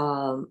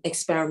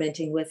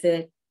 experimenting with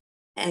it,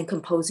 and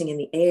composing in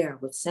the air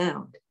with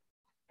sound.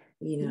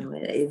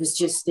 It was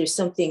just, there's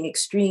something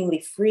extremely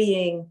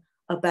freeing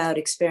about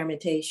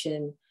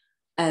experimentation,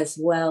 as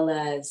well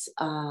as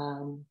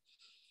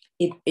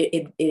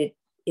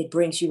it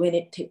brings you in,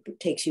 it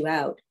takes you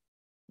out,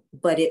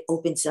 but it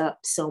opens up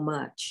so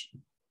much.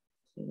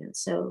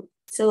 So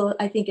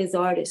I think as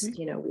artists,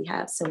 we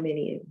have so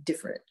many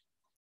different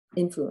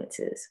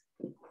influences.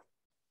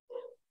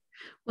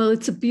 Well,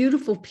 it's a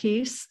beautiful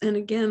piece. And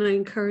again, I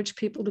encourage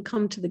people to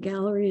come to the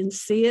gallery and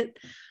see it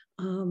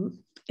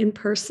in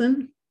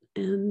person.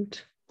 And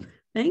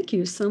thank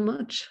you so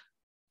much.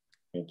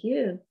 Thank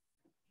you.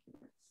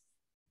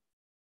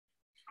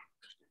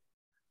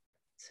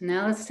 So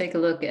now let's take a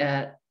look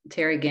at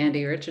Teri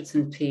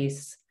Gandy-Richardson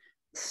piece,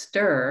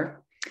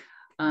 Stir.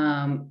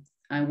 I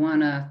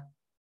want to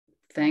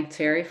thank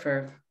Teri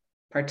for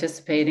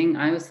participating.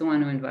 I was the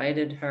one who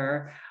invited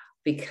her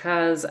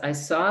because I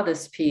saw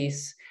this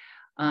piece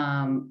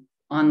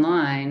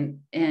online,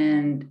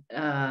 and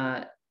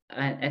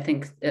I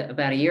think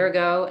about a year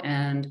ago,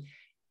 and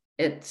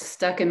it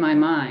stuck in my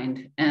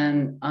mind.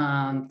 And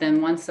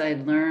then once I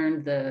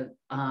learned the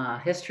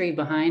history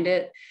behind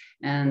it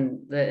and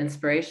the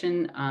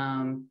inspiration,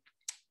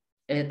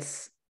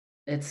 it's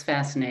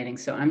fascinating.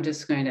 So I'm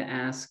just going to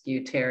ask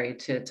you, Teri,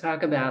 to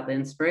talk about the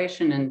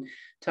inspiration and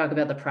talk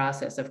about the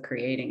process of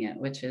creating it,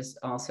 which is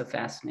also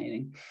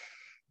fascinating.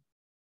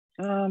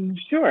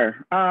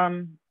 Sure.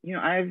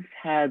 I've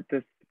had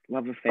this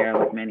love affair,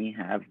 like many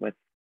have, with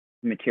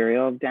the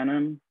material of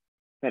denim,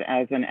 but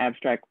as an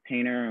abstract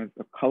painter, I was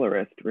a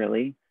colorist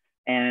really,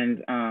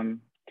 and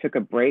took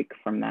a break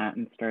from that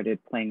and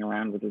started playing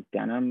around with this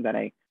denim that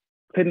I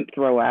couldn't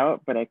throw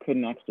out, but I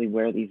couldn't actually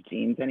wear these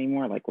jeans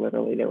anymore. Like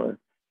literally they were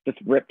just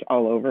ripped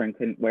all over and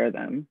couldn't wear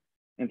them,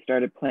 and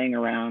started playing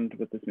around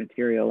with this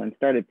material and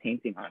started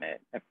painting on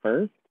it at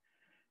first.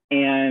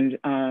 And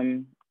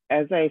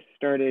as I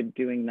started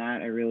doing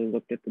that, I really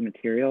looked at the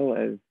material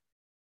as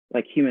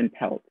like human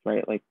pelts,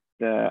 right? Like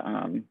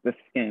the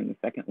skin, the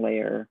second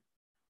layer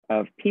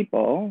of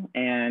people.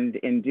 And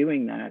in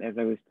doing that, as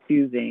I was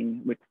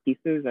choosing which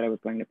pieces that I was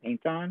going to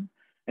paint on,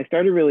 I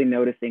started really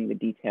noticing the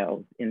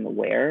details in the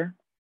wear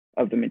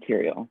of the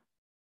material.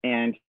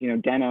 And,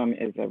 denim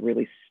is a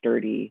really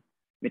sturdy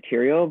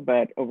material,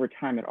 but over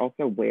time it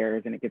also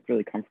wears and it gets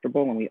really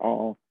comfortable, and we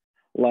all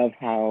love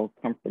how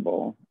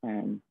comfortable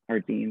our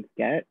jeans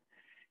get.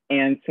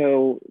 And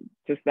so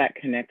just that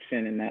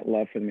connection and that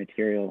love for the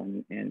material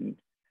and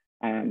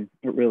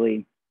it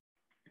really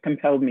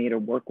compelled me to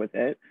work with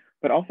it,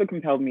 but also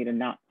compelled me to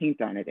not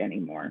paint on it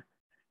anymore.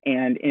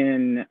 And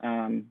in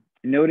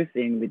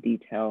noticing the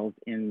details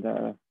in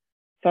the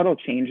subtle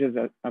changes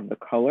of the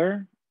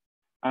color,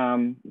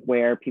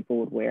 where people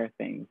would wear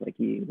things like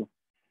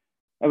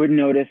I would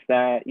notice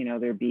that, you know,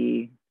 there'd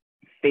be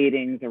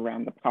fadings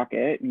around the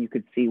pocket and you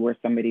could see where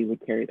somebody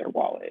would carry their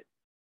wallet,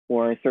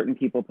 or certain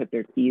people put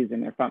their keys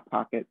in their front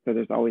pocket. So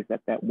there's always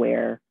that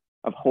wear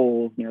of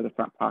holes near the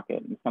front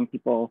pocket. And some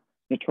people,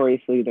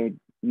 notoriously, their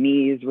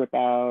knees rip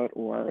out,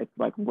 or it's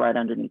like right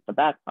underneath the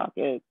back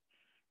pocket.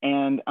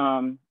 And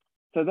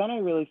so then I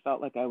really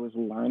felt like I was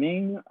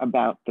learning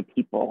about the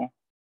people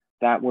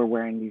that were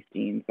wearing these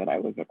jeans that I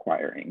was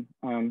acquiring.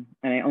 And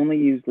I only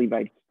use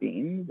Levi's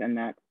jeans, and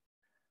that's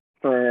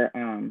for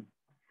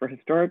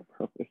historic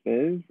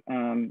purposes.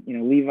 You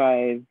know,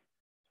 Levi's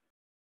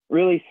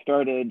really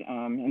started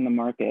in the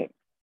market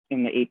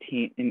in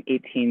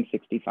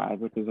 1865,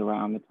 which is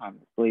around the time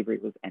that slavery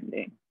was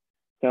ending.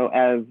 So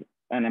as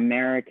an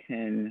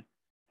American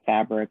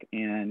fabric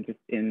and just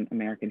in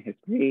American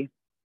history,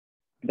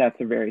 that's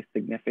a very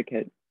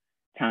significant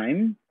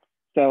time.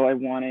 So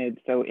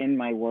in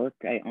my work,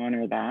 I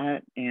honor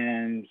that.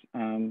 And,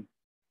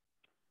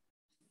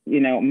 you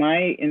know,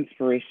 my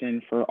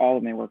inspiration for all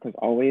of my work has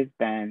always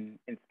been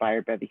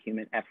inspired by the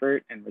human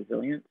effort and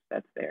resilience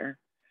that's there.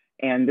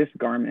 And this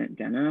garment,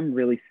 denim,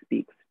 really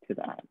speaks to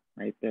that,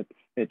 right?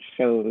 It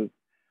shows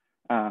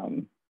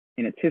in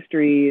its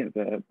history,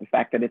 the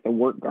fact that it's a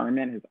work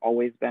garment has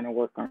always been a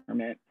work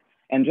garment,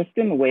 and just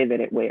in the way that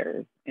it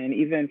wears. And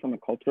even from a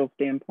cultural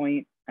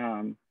standpoint,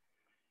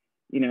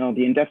 you know,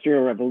 the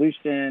Industrial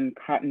Revolution,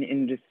 cotton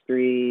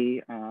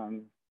industry,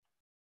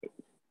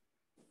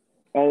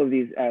 all of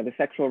these, the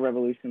sexual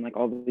revolution, like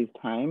all of these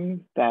times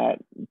that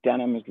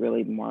denim is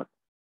really marked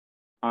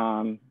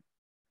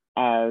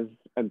as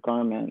a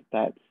garment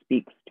that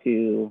speaks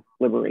to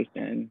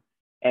liberation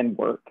and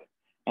work.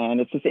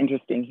 And it's just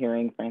interesting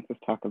hearing Frances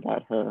talk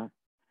about her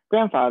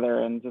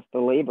grandfather and just the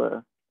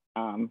labor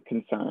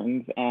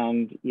concerns,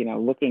 and, you know,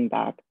 looking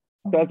back.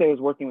 So as I was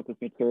working with this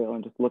material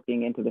and just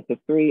looking into the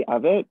history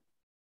of it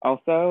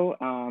also,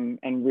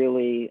 and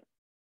really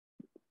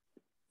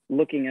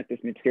looking at this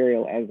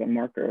material as a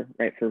marker,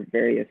 right, for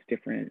various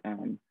different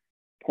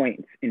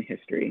points in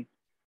history.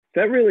 So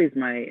that really is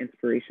my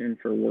inspiration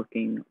for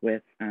working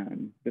with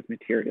this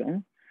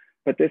material.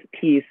 But this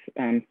piece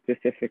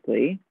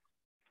specifically,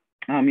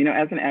 you know,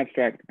 as an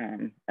abstract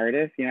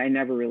artist, you know, I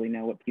never really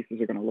know what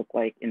pieces are going to look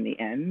like in the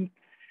end.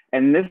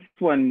 And this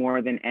one,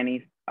 more than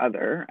any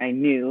other, I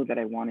knew that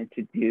I wanted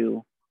to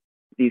do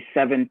these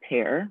 7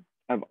 pair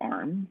of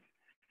arms,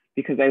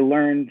 because I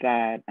learned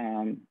that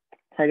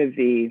part of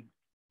the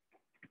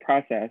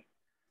process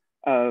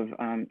of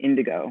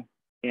indigo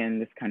in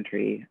this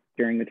country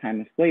during the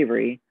time of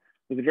slavery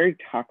was a very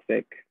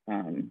toxic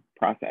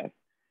process.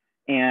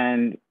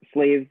 And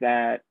slaves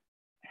that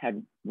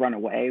had run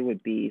away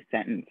would be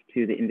sentenced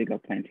to the indigo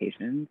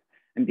plantations.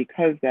 And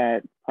because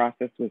that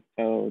process was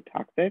so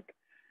toxic,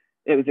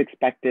 it was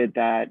expected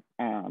that,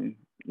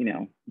 you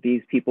know,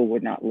 these people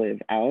would not live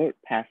out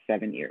past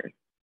 7 years.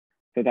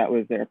 So that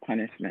was their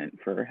punishment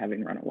for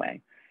having run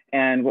away.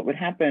 And what would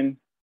happen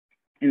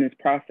in this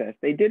process,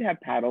 they did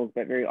have paddles,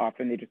 but very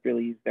often they just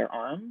really used their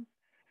arms.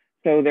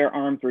 So their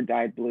arms were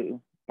dyed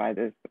blue by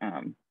this,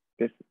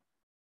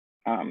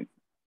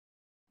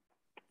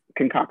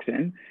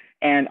 concoction.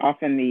 And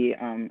often the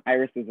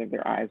irises of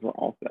their eyes were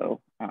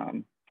also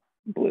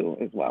blue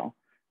as well.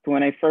 So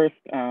when I first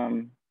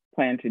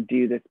planned to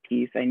do this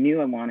piece, I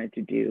knew I wanted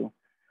to do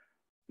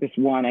this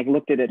one. I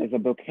looked at it as a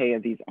bouquet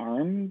of these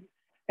arms.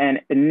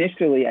 And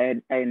initially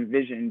I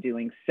envisioned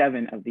doing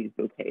 7 of these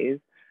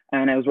bouquets.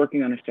 And I was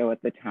working on a show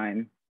at the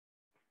time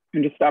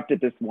and just stopped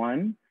at this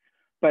one.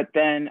 But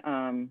then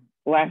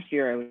last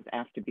year I was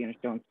asked to be in a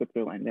show in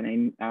Switzerland,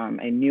 and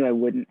I knew I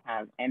wouldn't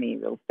have any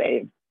real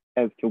say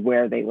as to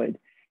where they would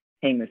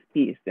hang this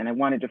piece. And I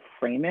wanted to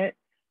frame it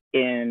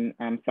in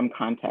some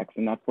context.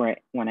 And that's where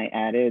when I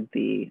added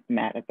the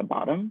mat at the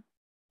bottom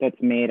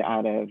that's made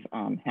out of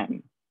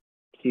hem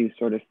to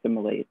sort of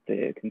simulate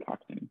the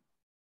concoction.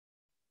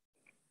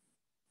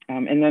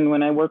 And then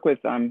when I work with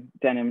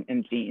denim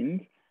and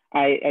jeans,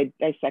 I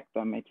dissect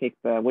them. I take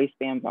the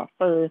waistbands off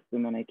first,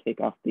 and then I take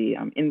off the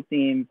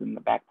inseams and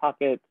the back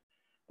pockets,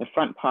 the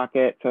front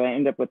pocket. So I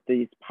end up with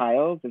these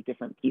piles of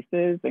different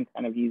pieces and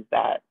kind of use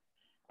that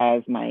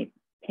as my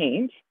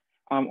paint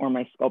or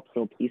my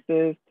sculptural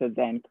pieces to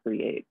then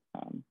create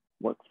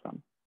works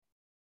from.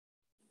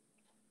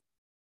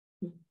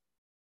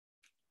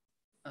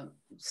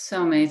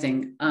 So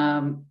amazing.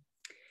 And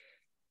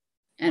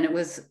it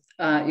was,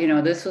 you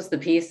know, this was the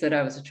piece that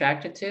I was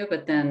attracted to,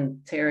 but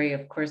then Teri,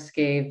 of course,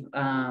 gave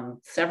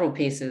several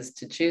pieces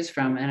to choose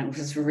from, and it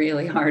was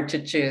really hard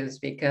to choose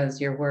because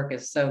your work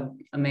is so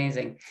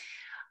amazing.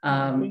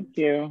 Thank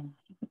you.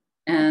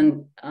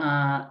 And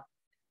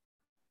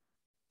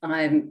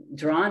I'm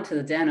drawn to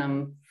the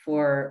denim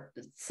for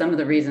some of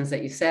the reasons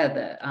that you said,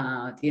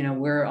 that, you know,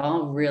 we're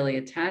all really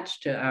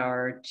attached to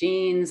our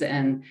genes.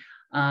 And,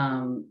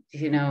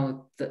 you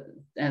know,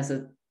 as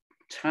a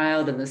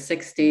child in the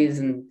 60s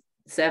and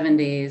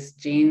 70s,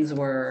 jeans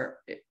were,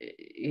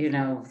 you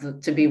know,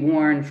 to be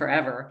worn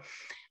forever.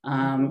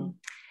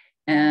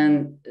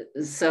 And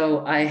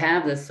so I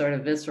have this sort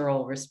of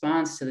visceral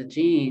response to the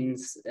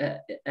jeans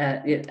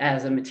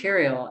as a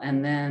material.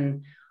 And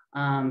then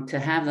to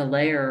have the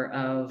layer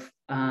of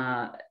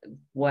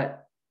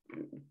what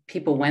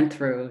people went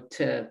through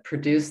to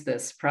produce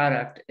this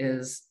product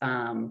is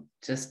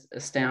just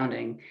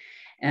astounding.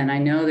 And I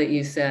know that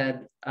you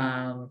said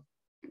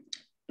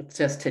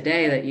just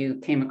today that you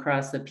came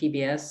across the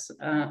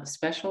PBS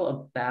special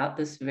about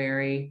this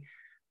very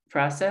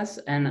process,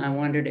 and I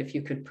wondered if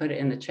you could put it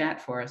in the chat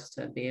for us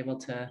to be able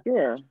to.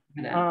 Sure.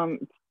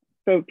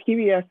 So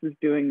PBS is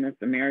doing this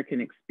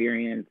American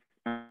Experience.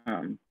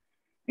 I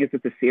guess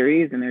it's a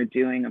series, and they're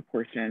doing a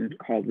portion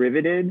called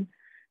Riveted,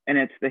 and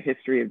it's the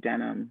history of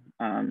denim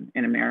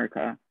in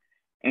America.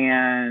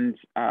 And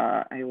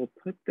I will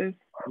put this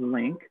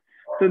link.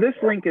 So this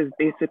link is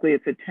basically,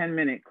 it's a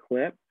 10-minute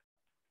clip.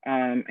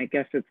 I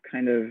guess it's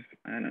kind of,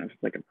 I don't know if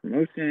it's like a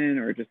promotion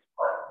or just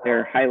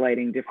they're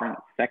highlighting different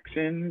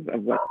sections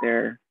of what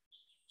they're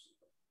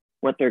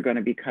going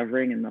to be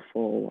covering in the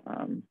full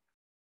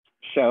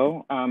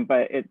show.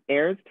 But it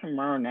airs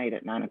tomorrow night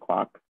at 9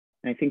 o'clock.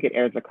 And I think it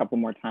airs a couple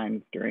more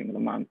times during the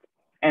month.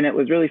 And it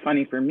was really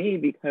funny for me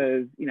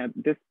because, you know,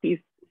 this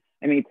piece,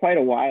 I mean, quite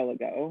a while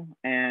ago.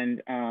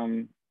 And,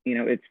 you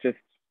know, it's just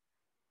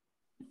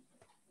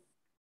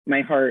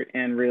my heart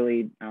and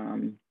really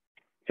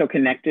so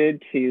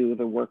connected to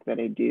the work that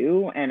I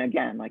do. And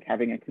again, like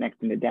having a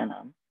connection to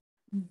denim.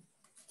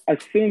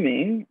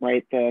 Assuming,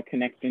 right, the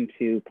connection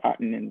to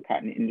cotton and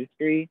cotton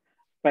industry,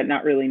 but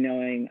not really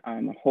knowing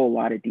a whole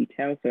lot of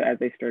detail. So as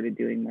I started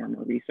doing more and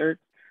more research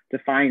to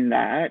find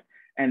that,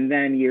 and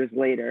then years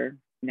later,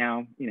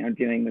 now, you know,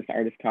 doing this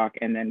artist talk,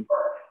 and then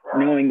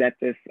knowing that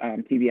this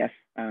PBS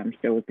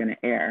show was going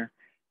to air,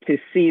 to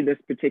see this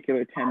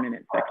particular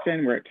 10-minute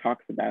section where it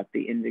talks about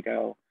the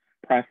indigo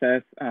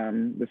process,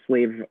 the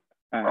slave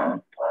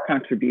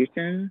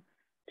contribution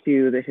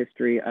to the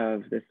history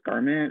of this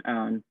garment.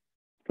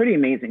 Pretty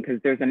amazing,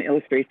 because there's an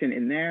illustration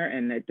in there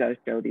and it does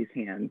show these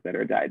hands that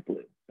are dyed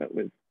blue. So it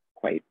was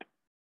quite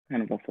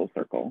kind of a full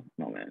circle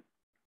moment.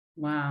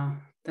 Wow,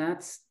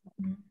 that's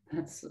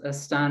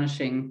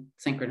astonishing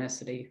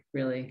synchronicity,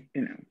 really.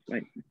 You know,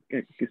 like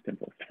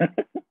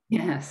goosebumps.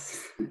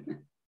 Yes.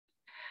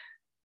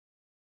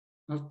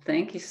 Well,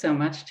 thank you so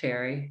much,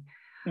 Teri.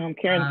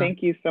 Karen,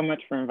 thank you so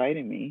much for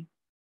inviting me.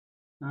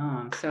 Oh,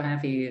 I'm so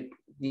happy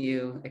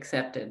you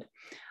accepted.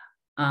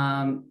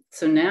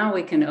 So now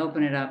we can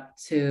open it up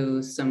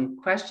to some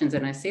questions,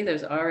 and I see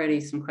there's already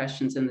some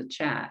questions in the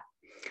chat.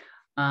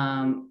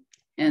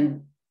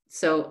 And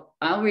so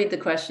I'll read the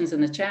questions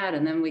in the chat,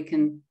 and then we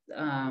can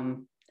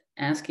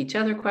ask each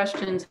other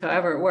questions,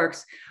 however it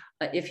works.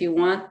 If you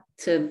want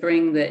to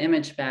bring the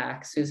image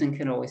back, Susan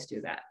can always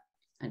do that.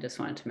 I just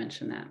wanted to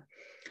mention that.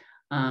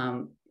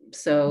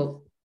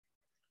 So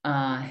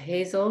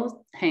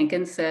Hazel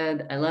Hankin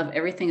said, I love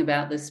everything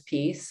about this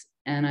piece.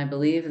 And I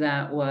believe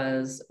that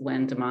was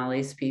when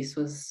Damali's piece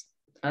was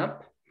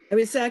up. I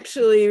was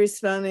actually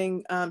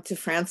responding to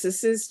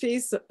Francis's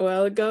piece a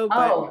while ago,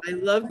 but I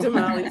love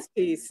Damali's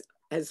piece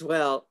as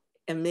well.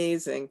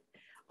 Amazing.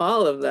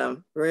 All of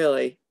them,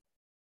 really.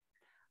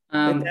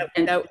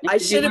 I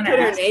should have put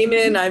her name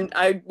in.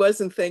 I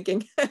wasn't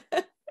thinking.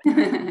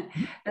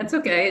 That's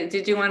okay.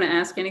 Did you want to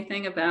ask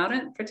anything about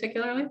it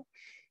particularly?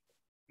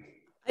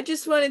 I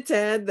just wanted to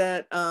add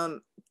that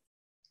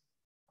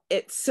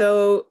it's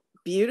so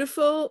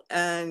beautiful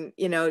and,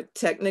 you know,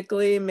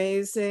 technically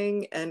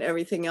amazing and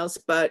everything else.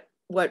 But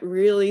what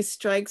really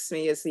strikes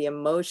me is the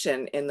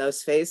emotion in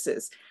those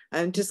faces.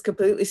 I'm just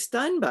completely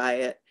stunned by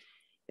it.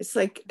 It's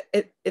like,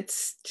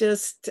 it's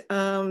just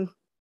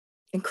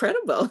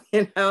incredible,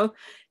 you know,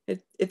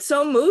 it's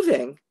so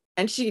moving.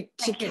 And she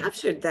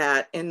captured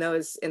that in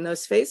those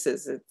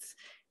faces.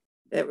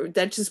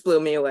 That just blew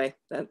me away,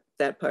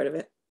 that part of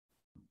it.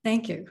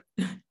 Thank you.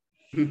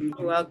 You're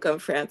welcome,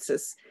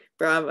 Francis.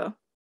 Bravo.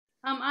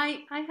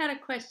 I had a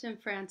question,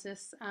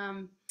 Francis.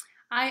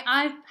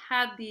 I've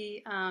had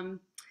the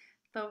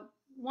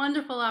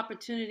wonderful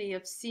opportunity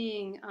of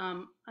seeing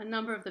a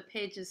number of the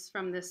pages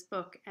from this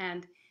book,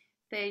 and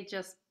they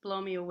just blow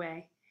me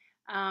away.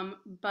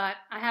 But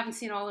I haven't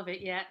seen all of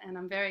it yet, and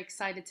I'm very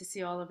excited to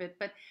see all of it.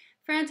 But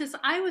Francis,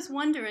 I was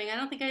wondering, I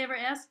don't think I ever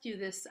asked you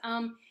this.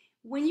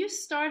 When you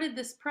started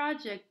this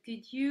project,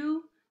 did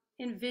you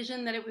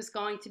envision that it was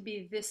going to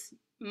be this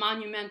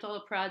monumental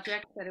a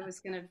project, that it was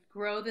going to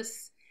grow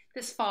this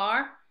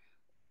far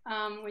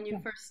when you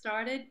first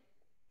started?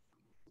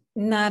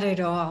 Not at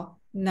all.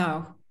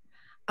 No.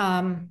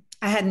 I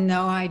had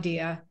no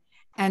idea.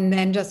 And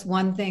then just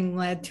one thing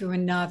led to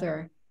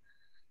another.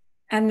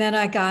 And then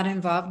I got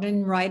involved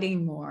in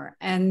writing more.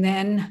 And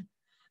then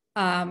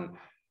I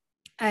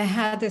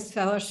had this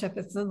fellowship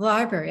at the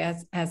library,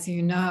 as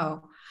you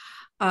know.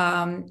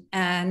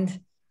 And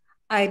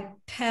I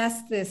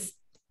passed this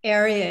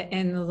area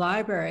in the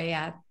library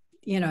at,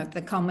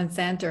 the Coleman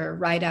Center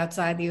right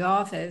outside the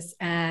office,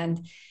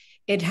 and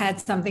it had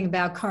something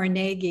about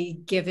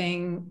Carnegie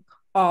giving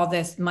all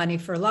this money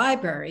for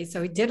libraries.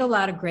 So he did a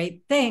lot of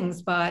great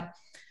things, but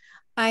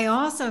I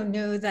also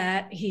knew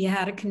that he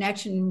had a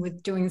connection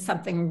with doing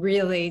something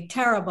really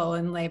terrible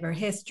in labor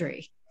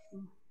history.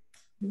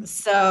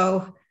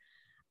 So,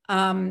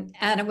 and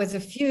it was a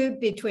feud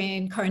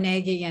between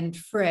Carnegie and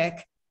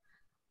Frick.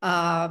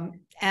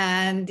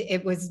 And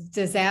it was a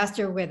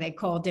disaster where they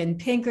called in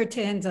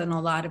Pinkertons and a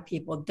lot of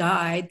people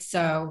died.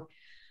 So,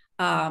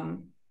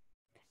 and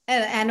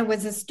it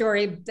was a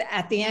story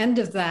at the end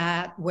of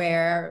that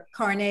where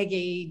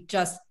Carnegie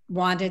just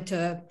wanted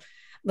to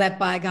let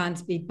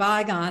bygones be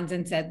bygones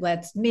and said,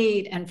 let's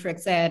meet. And Frick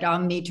said, I'll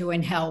meet you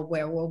in hell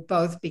where we'll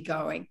both be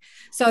going.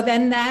 So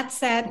then that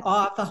set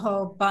off a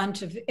whole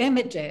bunch of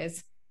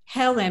images,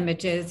 hell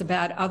images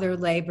about other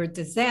labor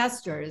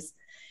disasters.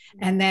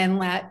 And then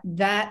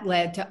that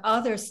led to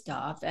other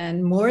stuff,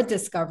 and more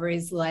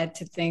discoveries led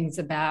to things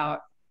about,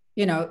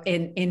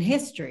 in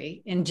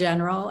history in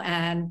general,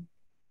 and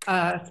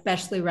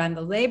especially around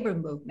the labor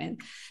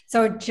movement.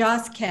 So it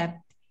just kept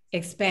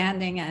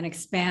expanding and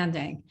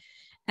expanding.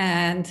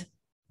 And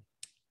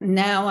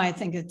now I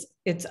think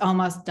it's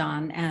almost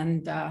done.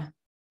 And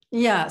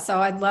yeah, so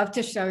I'd love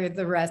to show you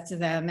the rest of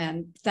them.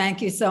 And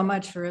thank you so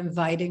much for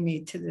inviting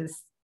me to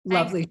this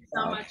lovely show. Thank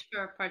you so much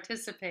for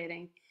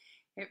participating.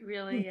 It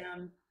really,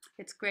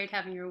 it's great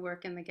having your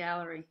work in the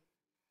gallery.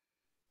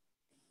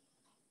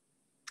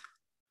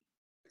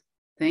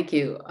 Thank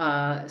you.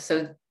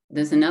 So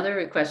there's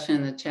another question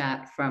in the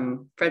chat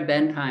from Fred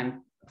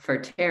Bentheim for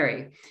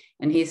Teri.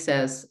 And he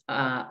says,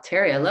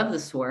 Teri, I love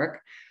this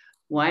work.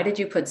 Why did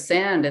you put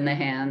sand in the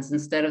hands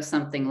instead of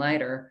something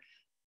lighter?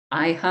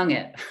 I hung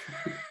it,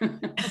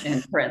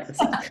 in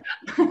parentheses.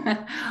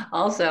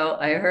 Also,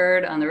 I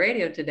heard on the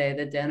radio today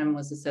that denim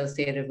was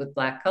associated with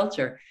Black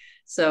culture.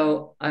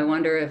 So I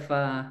wonder if,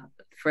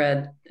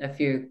 Fred, if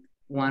you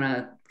want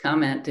to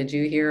comment, did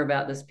you hear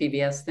about this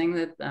PBS thing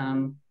that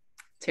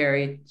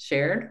Teri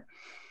shared?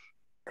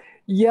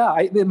 Yeah,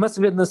 it must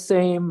have been the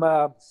same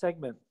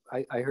segment.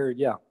 I heard,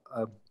 yeah.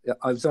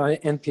 I was on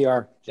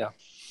NPR, yeah.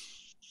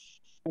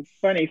 It's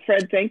funny,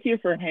 Fred, thank you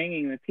for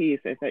hanging the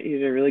piece. I thought you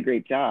did a really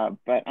great job,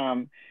 but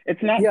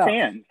it's not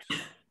sand.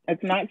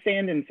 It's not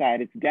sand inside,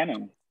 it's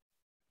denim.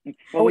 It's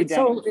fully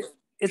denim.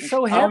 It's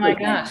so heavy. Oh my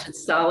gosh,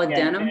 it's solid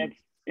denim?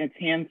 It's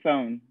hand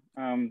sewn.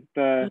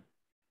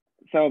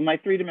 So my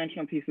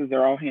 3-dimensional pieces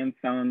are all hand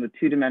sewn. The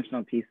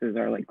 2-dimensional pieces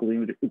are like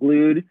glued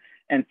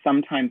and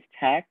sometimes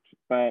tacked,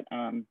 but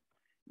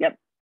yep,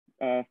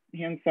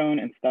 hand sewn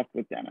and stuffed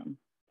with denim.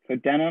 So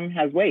denim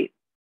has weight.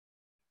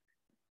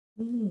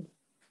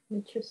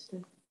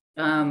 Interesting.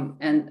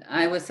 And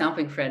I was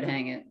helping Fred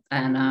hang it,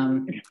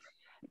 and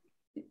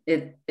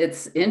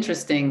it's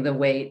interesting, the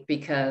weight,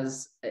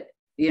 because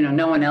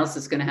no one else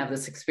is going to have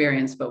this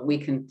experience, but we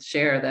can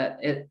share that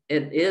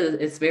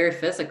it's very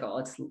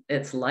physical.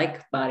 It's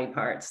like body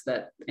parts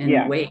that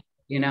in weight,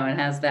 it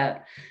has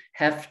that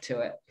heft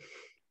to it.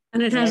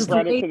 And it has. I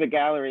brought it to the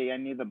gallery. I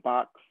knew the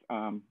box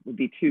would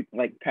be too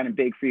kind of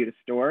big for you to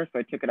store, so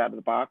I took it out of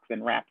the box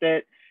and wrapped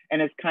it.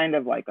 And it's kind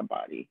of like a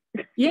body.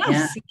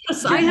 Yes,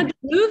 I had to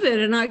move it.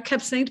 And I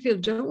kept saying to people,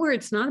 don't worry,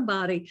 it's not a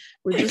body.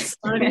 We're just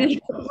starting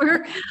it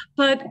over.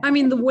 But I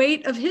mean, the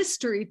weight of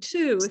history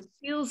too. It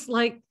feels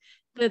like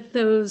that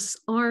those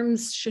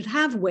arms should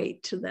have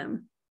weight to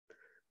them,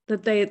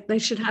 that they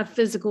should have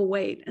physical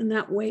weight. And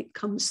that weight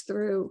comes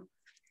through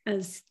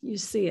as you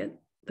see it.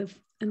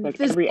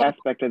 Like every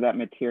aspect of that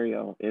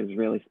material is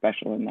really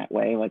special in that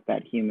way, like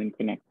that human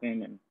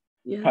connection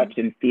and touch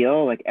and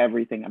feel, like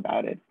everything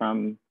about it,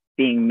 from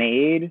being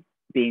made,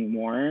 being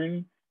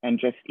worn, and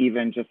just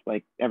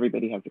like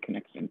everybody has a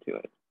connection to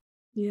it.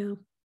 Yeah,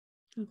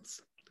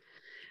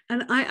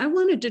 and I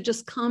wanted to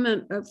just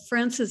comment,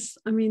 Frances.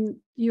 I mean,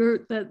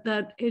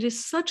 that it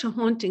is such a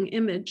haunting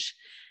image,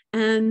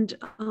 and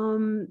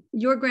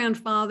your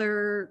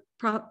grandfather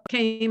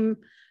came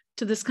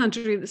to this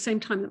country at the same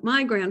time that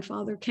my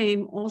grandfather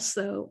came,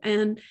 also,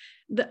 and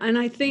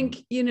I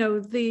think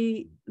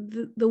the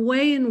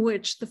way in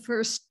which the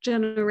first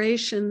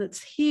generation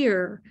that's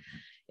here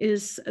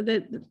is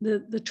that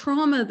the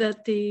trauma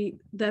that the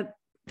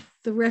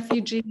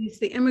refugees,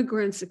 the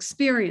immigrants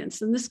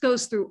experience, and this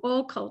goes through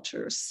all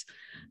cultures,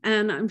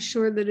 and I'm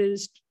sure that it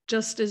is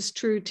just as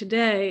true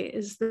today,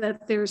 is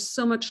that there's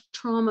so much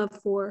trauma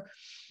for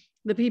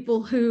the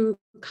people who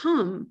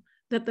come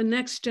that the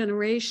next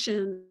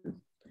generation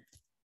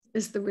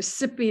is the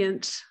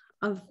recipient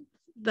of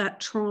that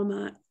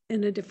trauma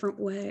in a different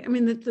way. I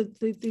mean,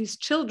 these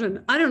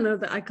children, I don't know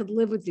that I could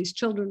live with these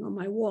children on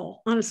my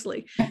wall,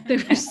 honestly.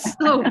 They're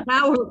so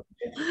powerful.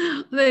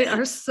 They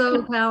are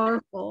so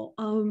powerful.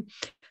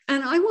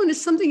 And I wanted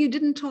something you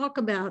didn't talk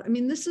about. I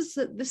mean, this is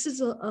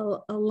a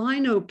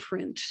lino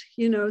print,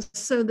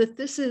 so that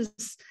this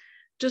is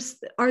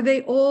just, are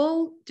they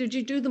all, did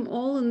you do them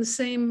all in the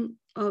same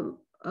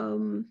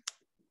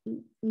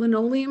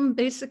linoleum,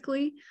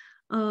 basically,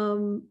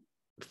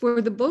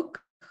 for the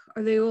book?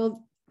 Are they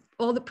all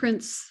the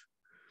prints?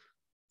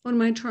 What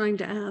am I trying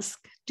to ask?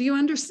 Do you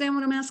understand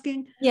what I'm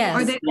asking? Yes.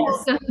 Are they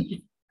all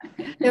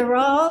They're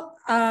all,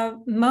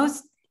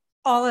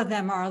 all of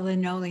them are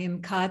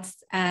linoleum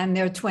cuts, and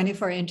they're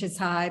 24 inches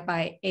high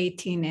by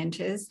 18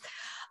 inches.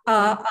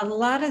 A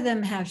lot of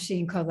them have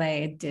sheen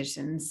collé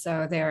editions,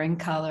 so they're in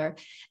color,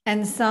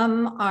 and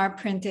some are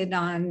printed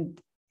on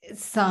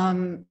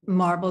some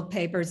marbled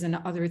papers and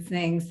other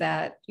things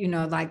that, you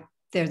know, like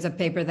there's a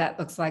paper that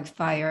looks like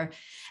fire.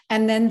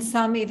 And then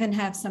some even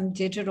have some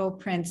digital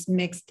prints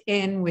mixed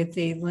in with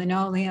the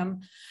linoleum.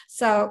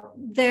 So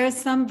there's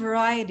some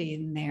variety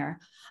in there.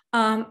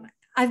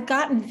 I've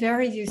gotten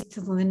very used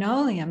to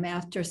linoleum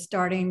after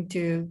starting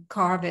to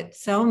carve it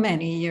so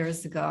many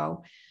years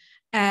ago.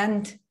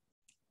 And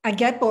I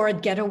get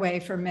bored, get away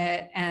from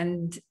it,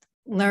 and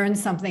learn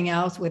something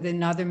else with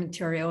another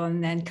material,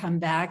 and then come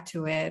back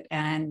to it,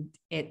 and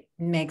it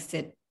makes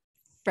it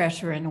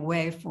fresher in a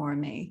way for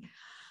me.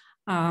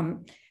 I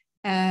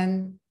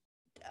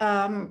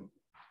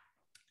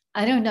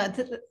don't know,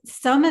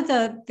 some of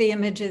the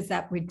images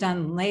that we've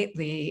done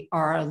lately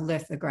are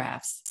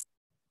lithographs.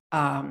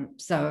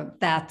 So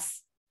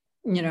that's,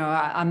 you know,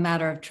 a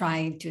matter of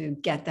trying to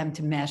get them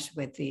to mesh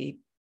with the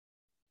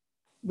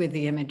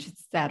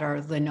images that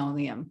are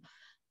linoleum.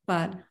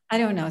 But I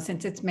don't know,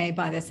 since it's made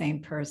by the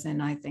same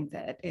person, I think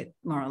that it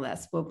more or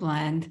less will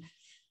blend.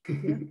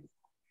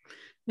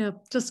 Yeah,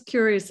 just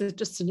curious. It's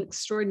just an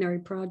extraordinary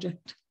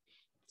project.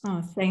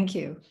 Oh, thank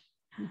you.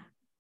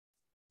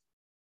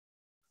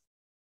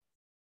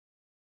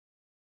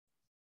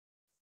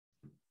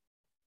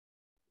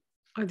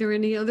 Are there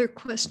any other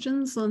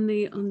questions on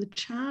the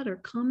chat or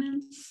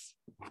comments?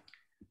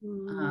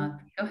 Go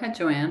ahead,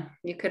 Joanne.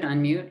 You could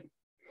unmute.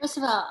 First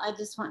of all, I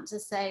just want to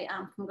say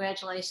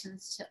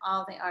congratulations to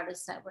all the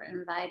artists that were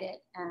invited,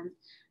 and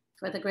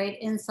for the great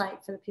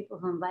insight for the people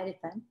who invited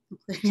them,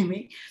 including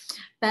me.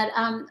 But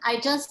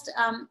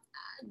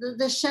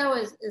the show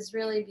is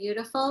really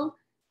beautiful,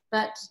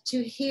 but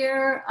to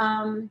hear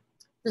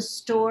the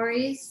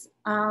stories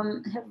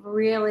have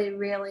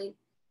really,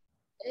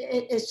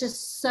 it's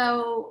just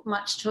so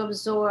much to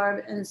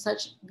absorb, and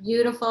such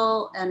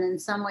beautiful and in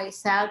some ways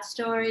sad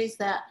stories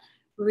that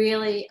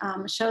really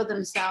show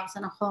themselves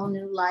in a whole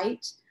new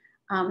light.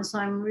 So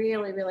I'm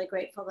really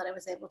grateful that I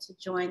was able to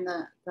join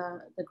the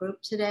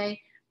group today.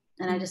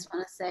 And I just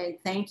want to say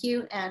thank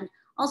you. And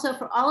also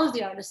for all of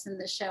the artists in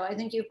this show, I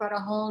think you brought a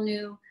whole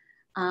new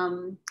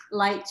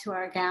light to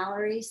our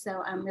gallery.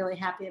 So I'm really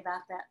happy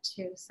about that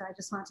too. So I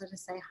just wanted to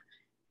say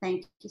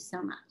thank you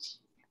so much.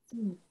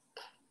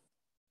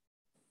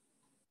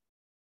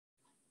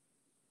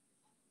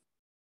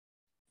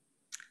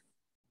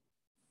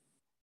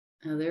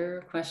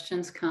 Other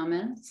questions,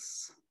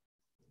 comments?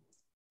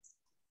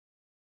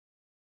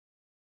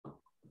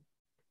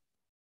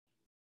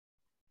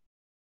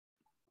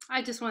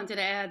 I just wanted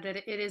to add that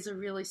it is a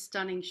really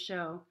stunning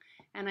show.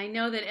 And I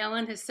know that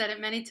Ellen has said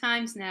it many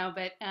times now,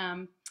 but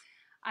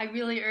I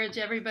really urge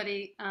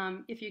everybody,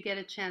 if you get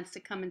a chance, to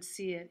come and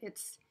see it. It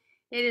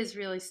is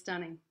really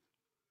stunning.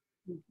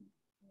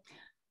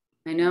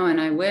 I know,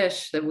 and I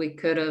wish that we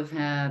could have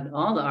had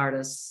all the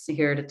artists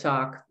here to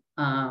talk,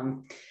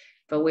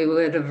 but we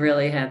would have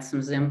really had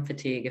some Zoom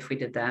fatigue if we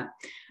did that.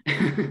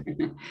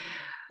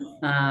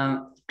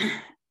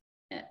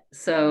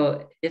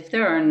 So if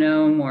there are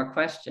no more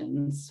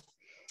questions,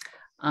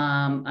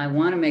 I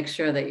want to make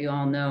sure that you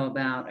all know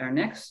about our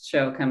next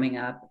show coming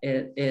up.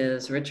 It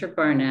is Richard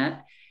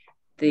Barnett,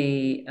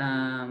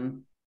 I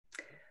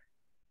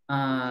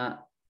thought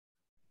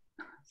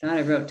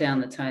I wrote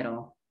down the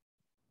title.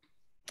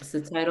 What's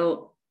the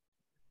title?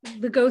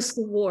 The Ghosts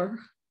of War.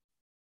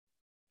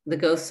 The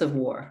Ghosts of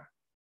War.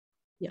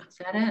 Yeah. Is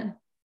that it?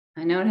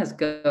 I know it has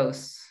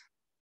ghosts.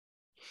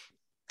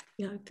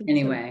 Yeah. I think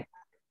anyway,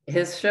 so.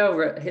 his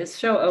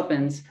show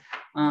opens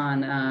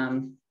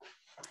on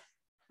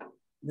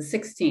the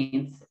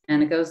 16th,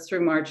 and it goes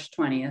through March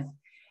 20th.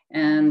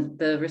 And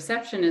the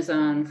reception is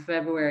on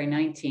February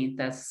 19th.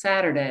 That's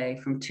Saturday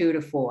from 2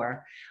 to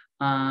 4.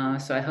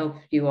 So I hope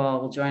you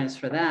all will join us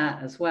for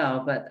that as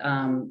well. But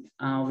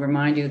I'll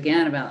remind you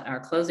again about our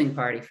closing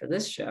party for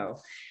this show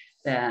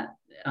that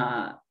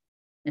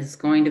is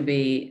going to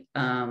be,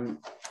 Ellen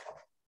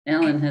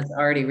has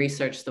already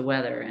researched the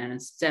weather, and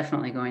it's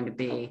definitely going to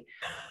be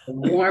a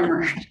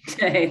warmer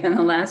day than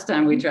the last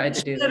time we tried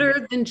to do that.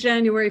 Better than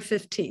January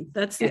 15th.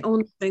 That's the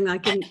only thing I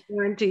can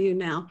guarantee you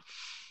now.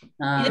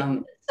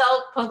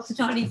 So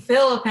Punxsutawney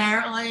Phil,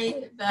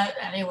 apparently. But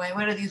anyway,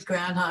 what are these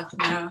groundhogs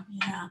now?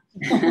 Yeah.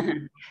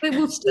 It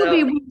will still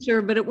be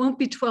winter, but it won't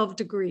be 12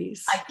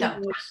 degrees. I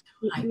don't.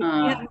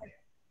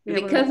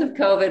 Because of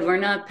COVID, we're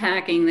not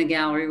packing the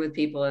gallery with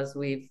people as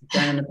we've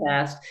done in the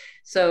past.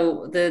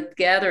 So the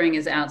gathering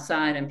is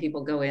outside, and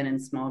people go in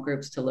small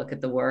groups to look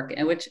at the work,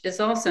 and which is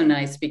also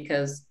nice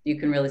because you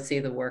can really see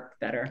the work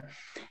better.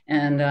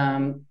 And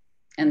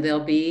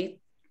there'll be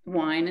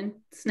wine and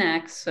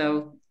snacks.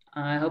 So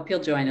I hope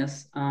you'll join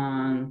us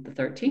on the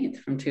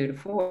 13th from 2 to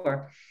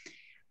 4.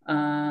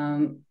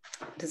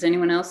 Does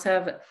anyone else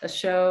have a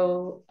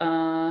show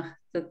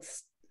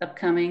that's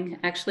upcoming.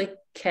 Actually,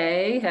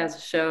 Kay has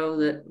a show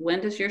that,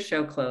 when does your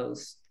show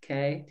close?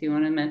 Kay, do you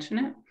want to mention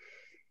it?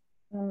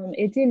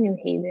 It's in New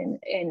Haven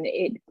and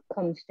it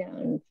comes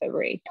down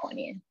February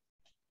 20th.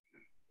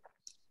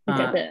 It's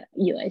at the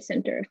Eli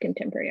Center of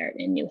Contemporary Art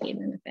in New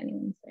Haven, if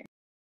anyone's there.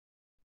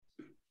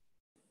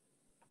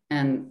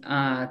 And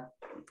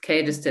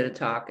Kay just did a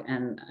talk,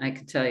 and I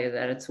can tell you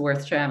that it's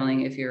worth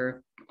traveling if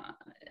you're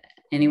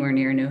anywhere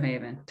near New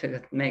Haven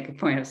to make a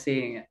point of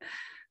seeing it.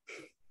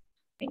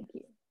 Thank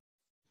you.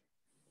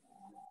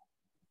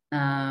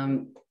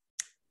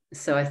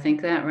 So I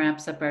think that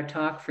wraps up our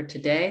talk for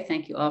today.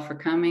 Thank you all for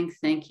coming.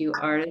 Thank you,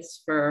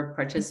 artists, for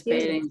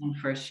participating and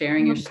for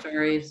sharing your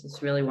stories.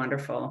 It's really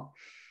wonderful.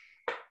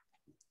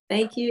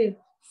 Thank you.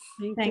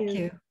 Thank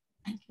you.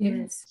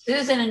 Yes.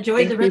 Susan,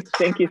 enjoy the rest.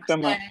 Thank you so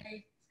much.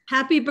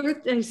 Happy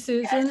birthday,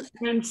 Susan.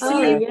 And see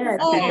Oh, you yes.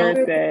 all. Happy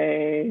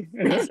birthday.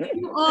 See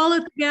you all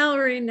at the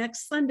gallery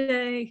next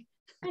Sunday.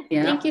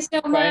 Yeah. Thank you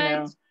so Bye much.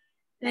 now.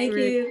 Thank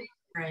you.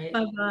 Right.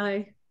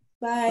 Bye-bye.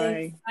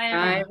 Bye. Bye.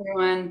 Bye,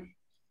 everyone.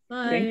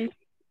 Bye.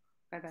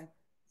 Bye-bye.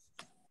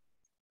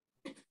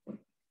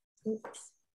 Oops.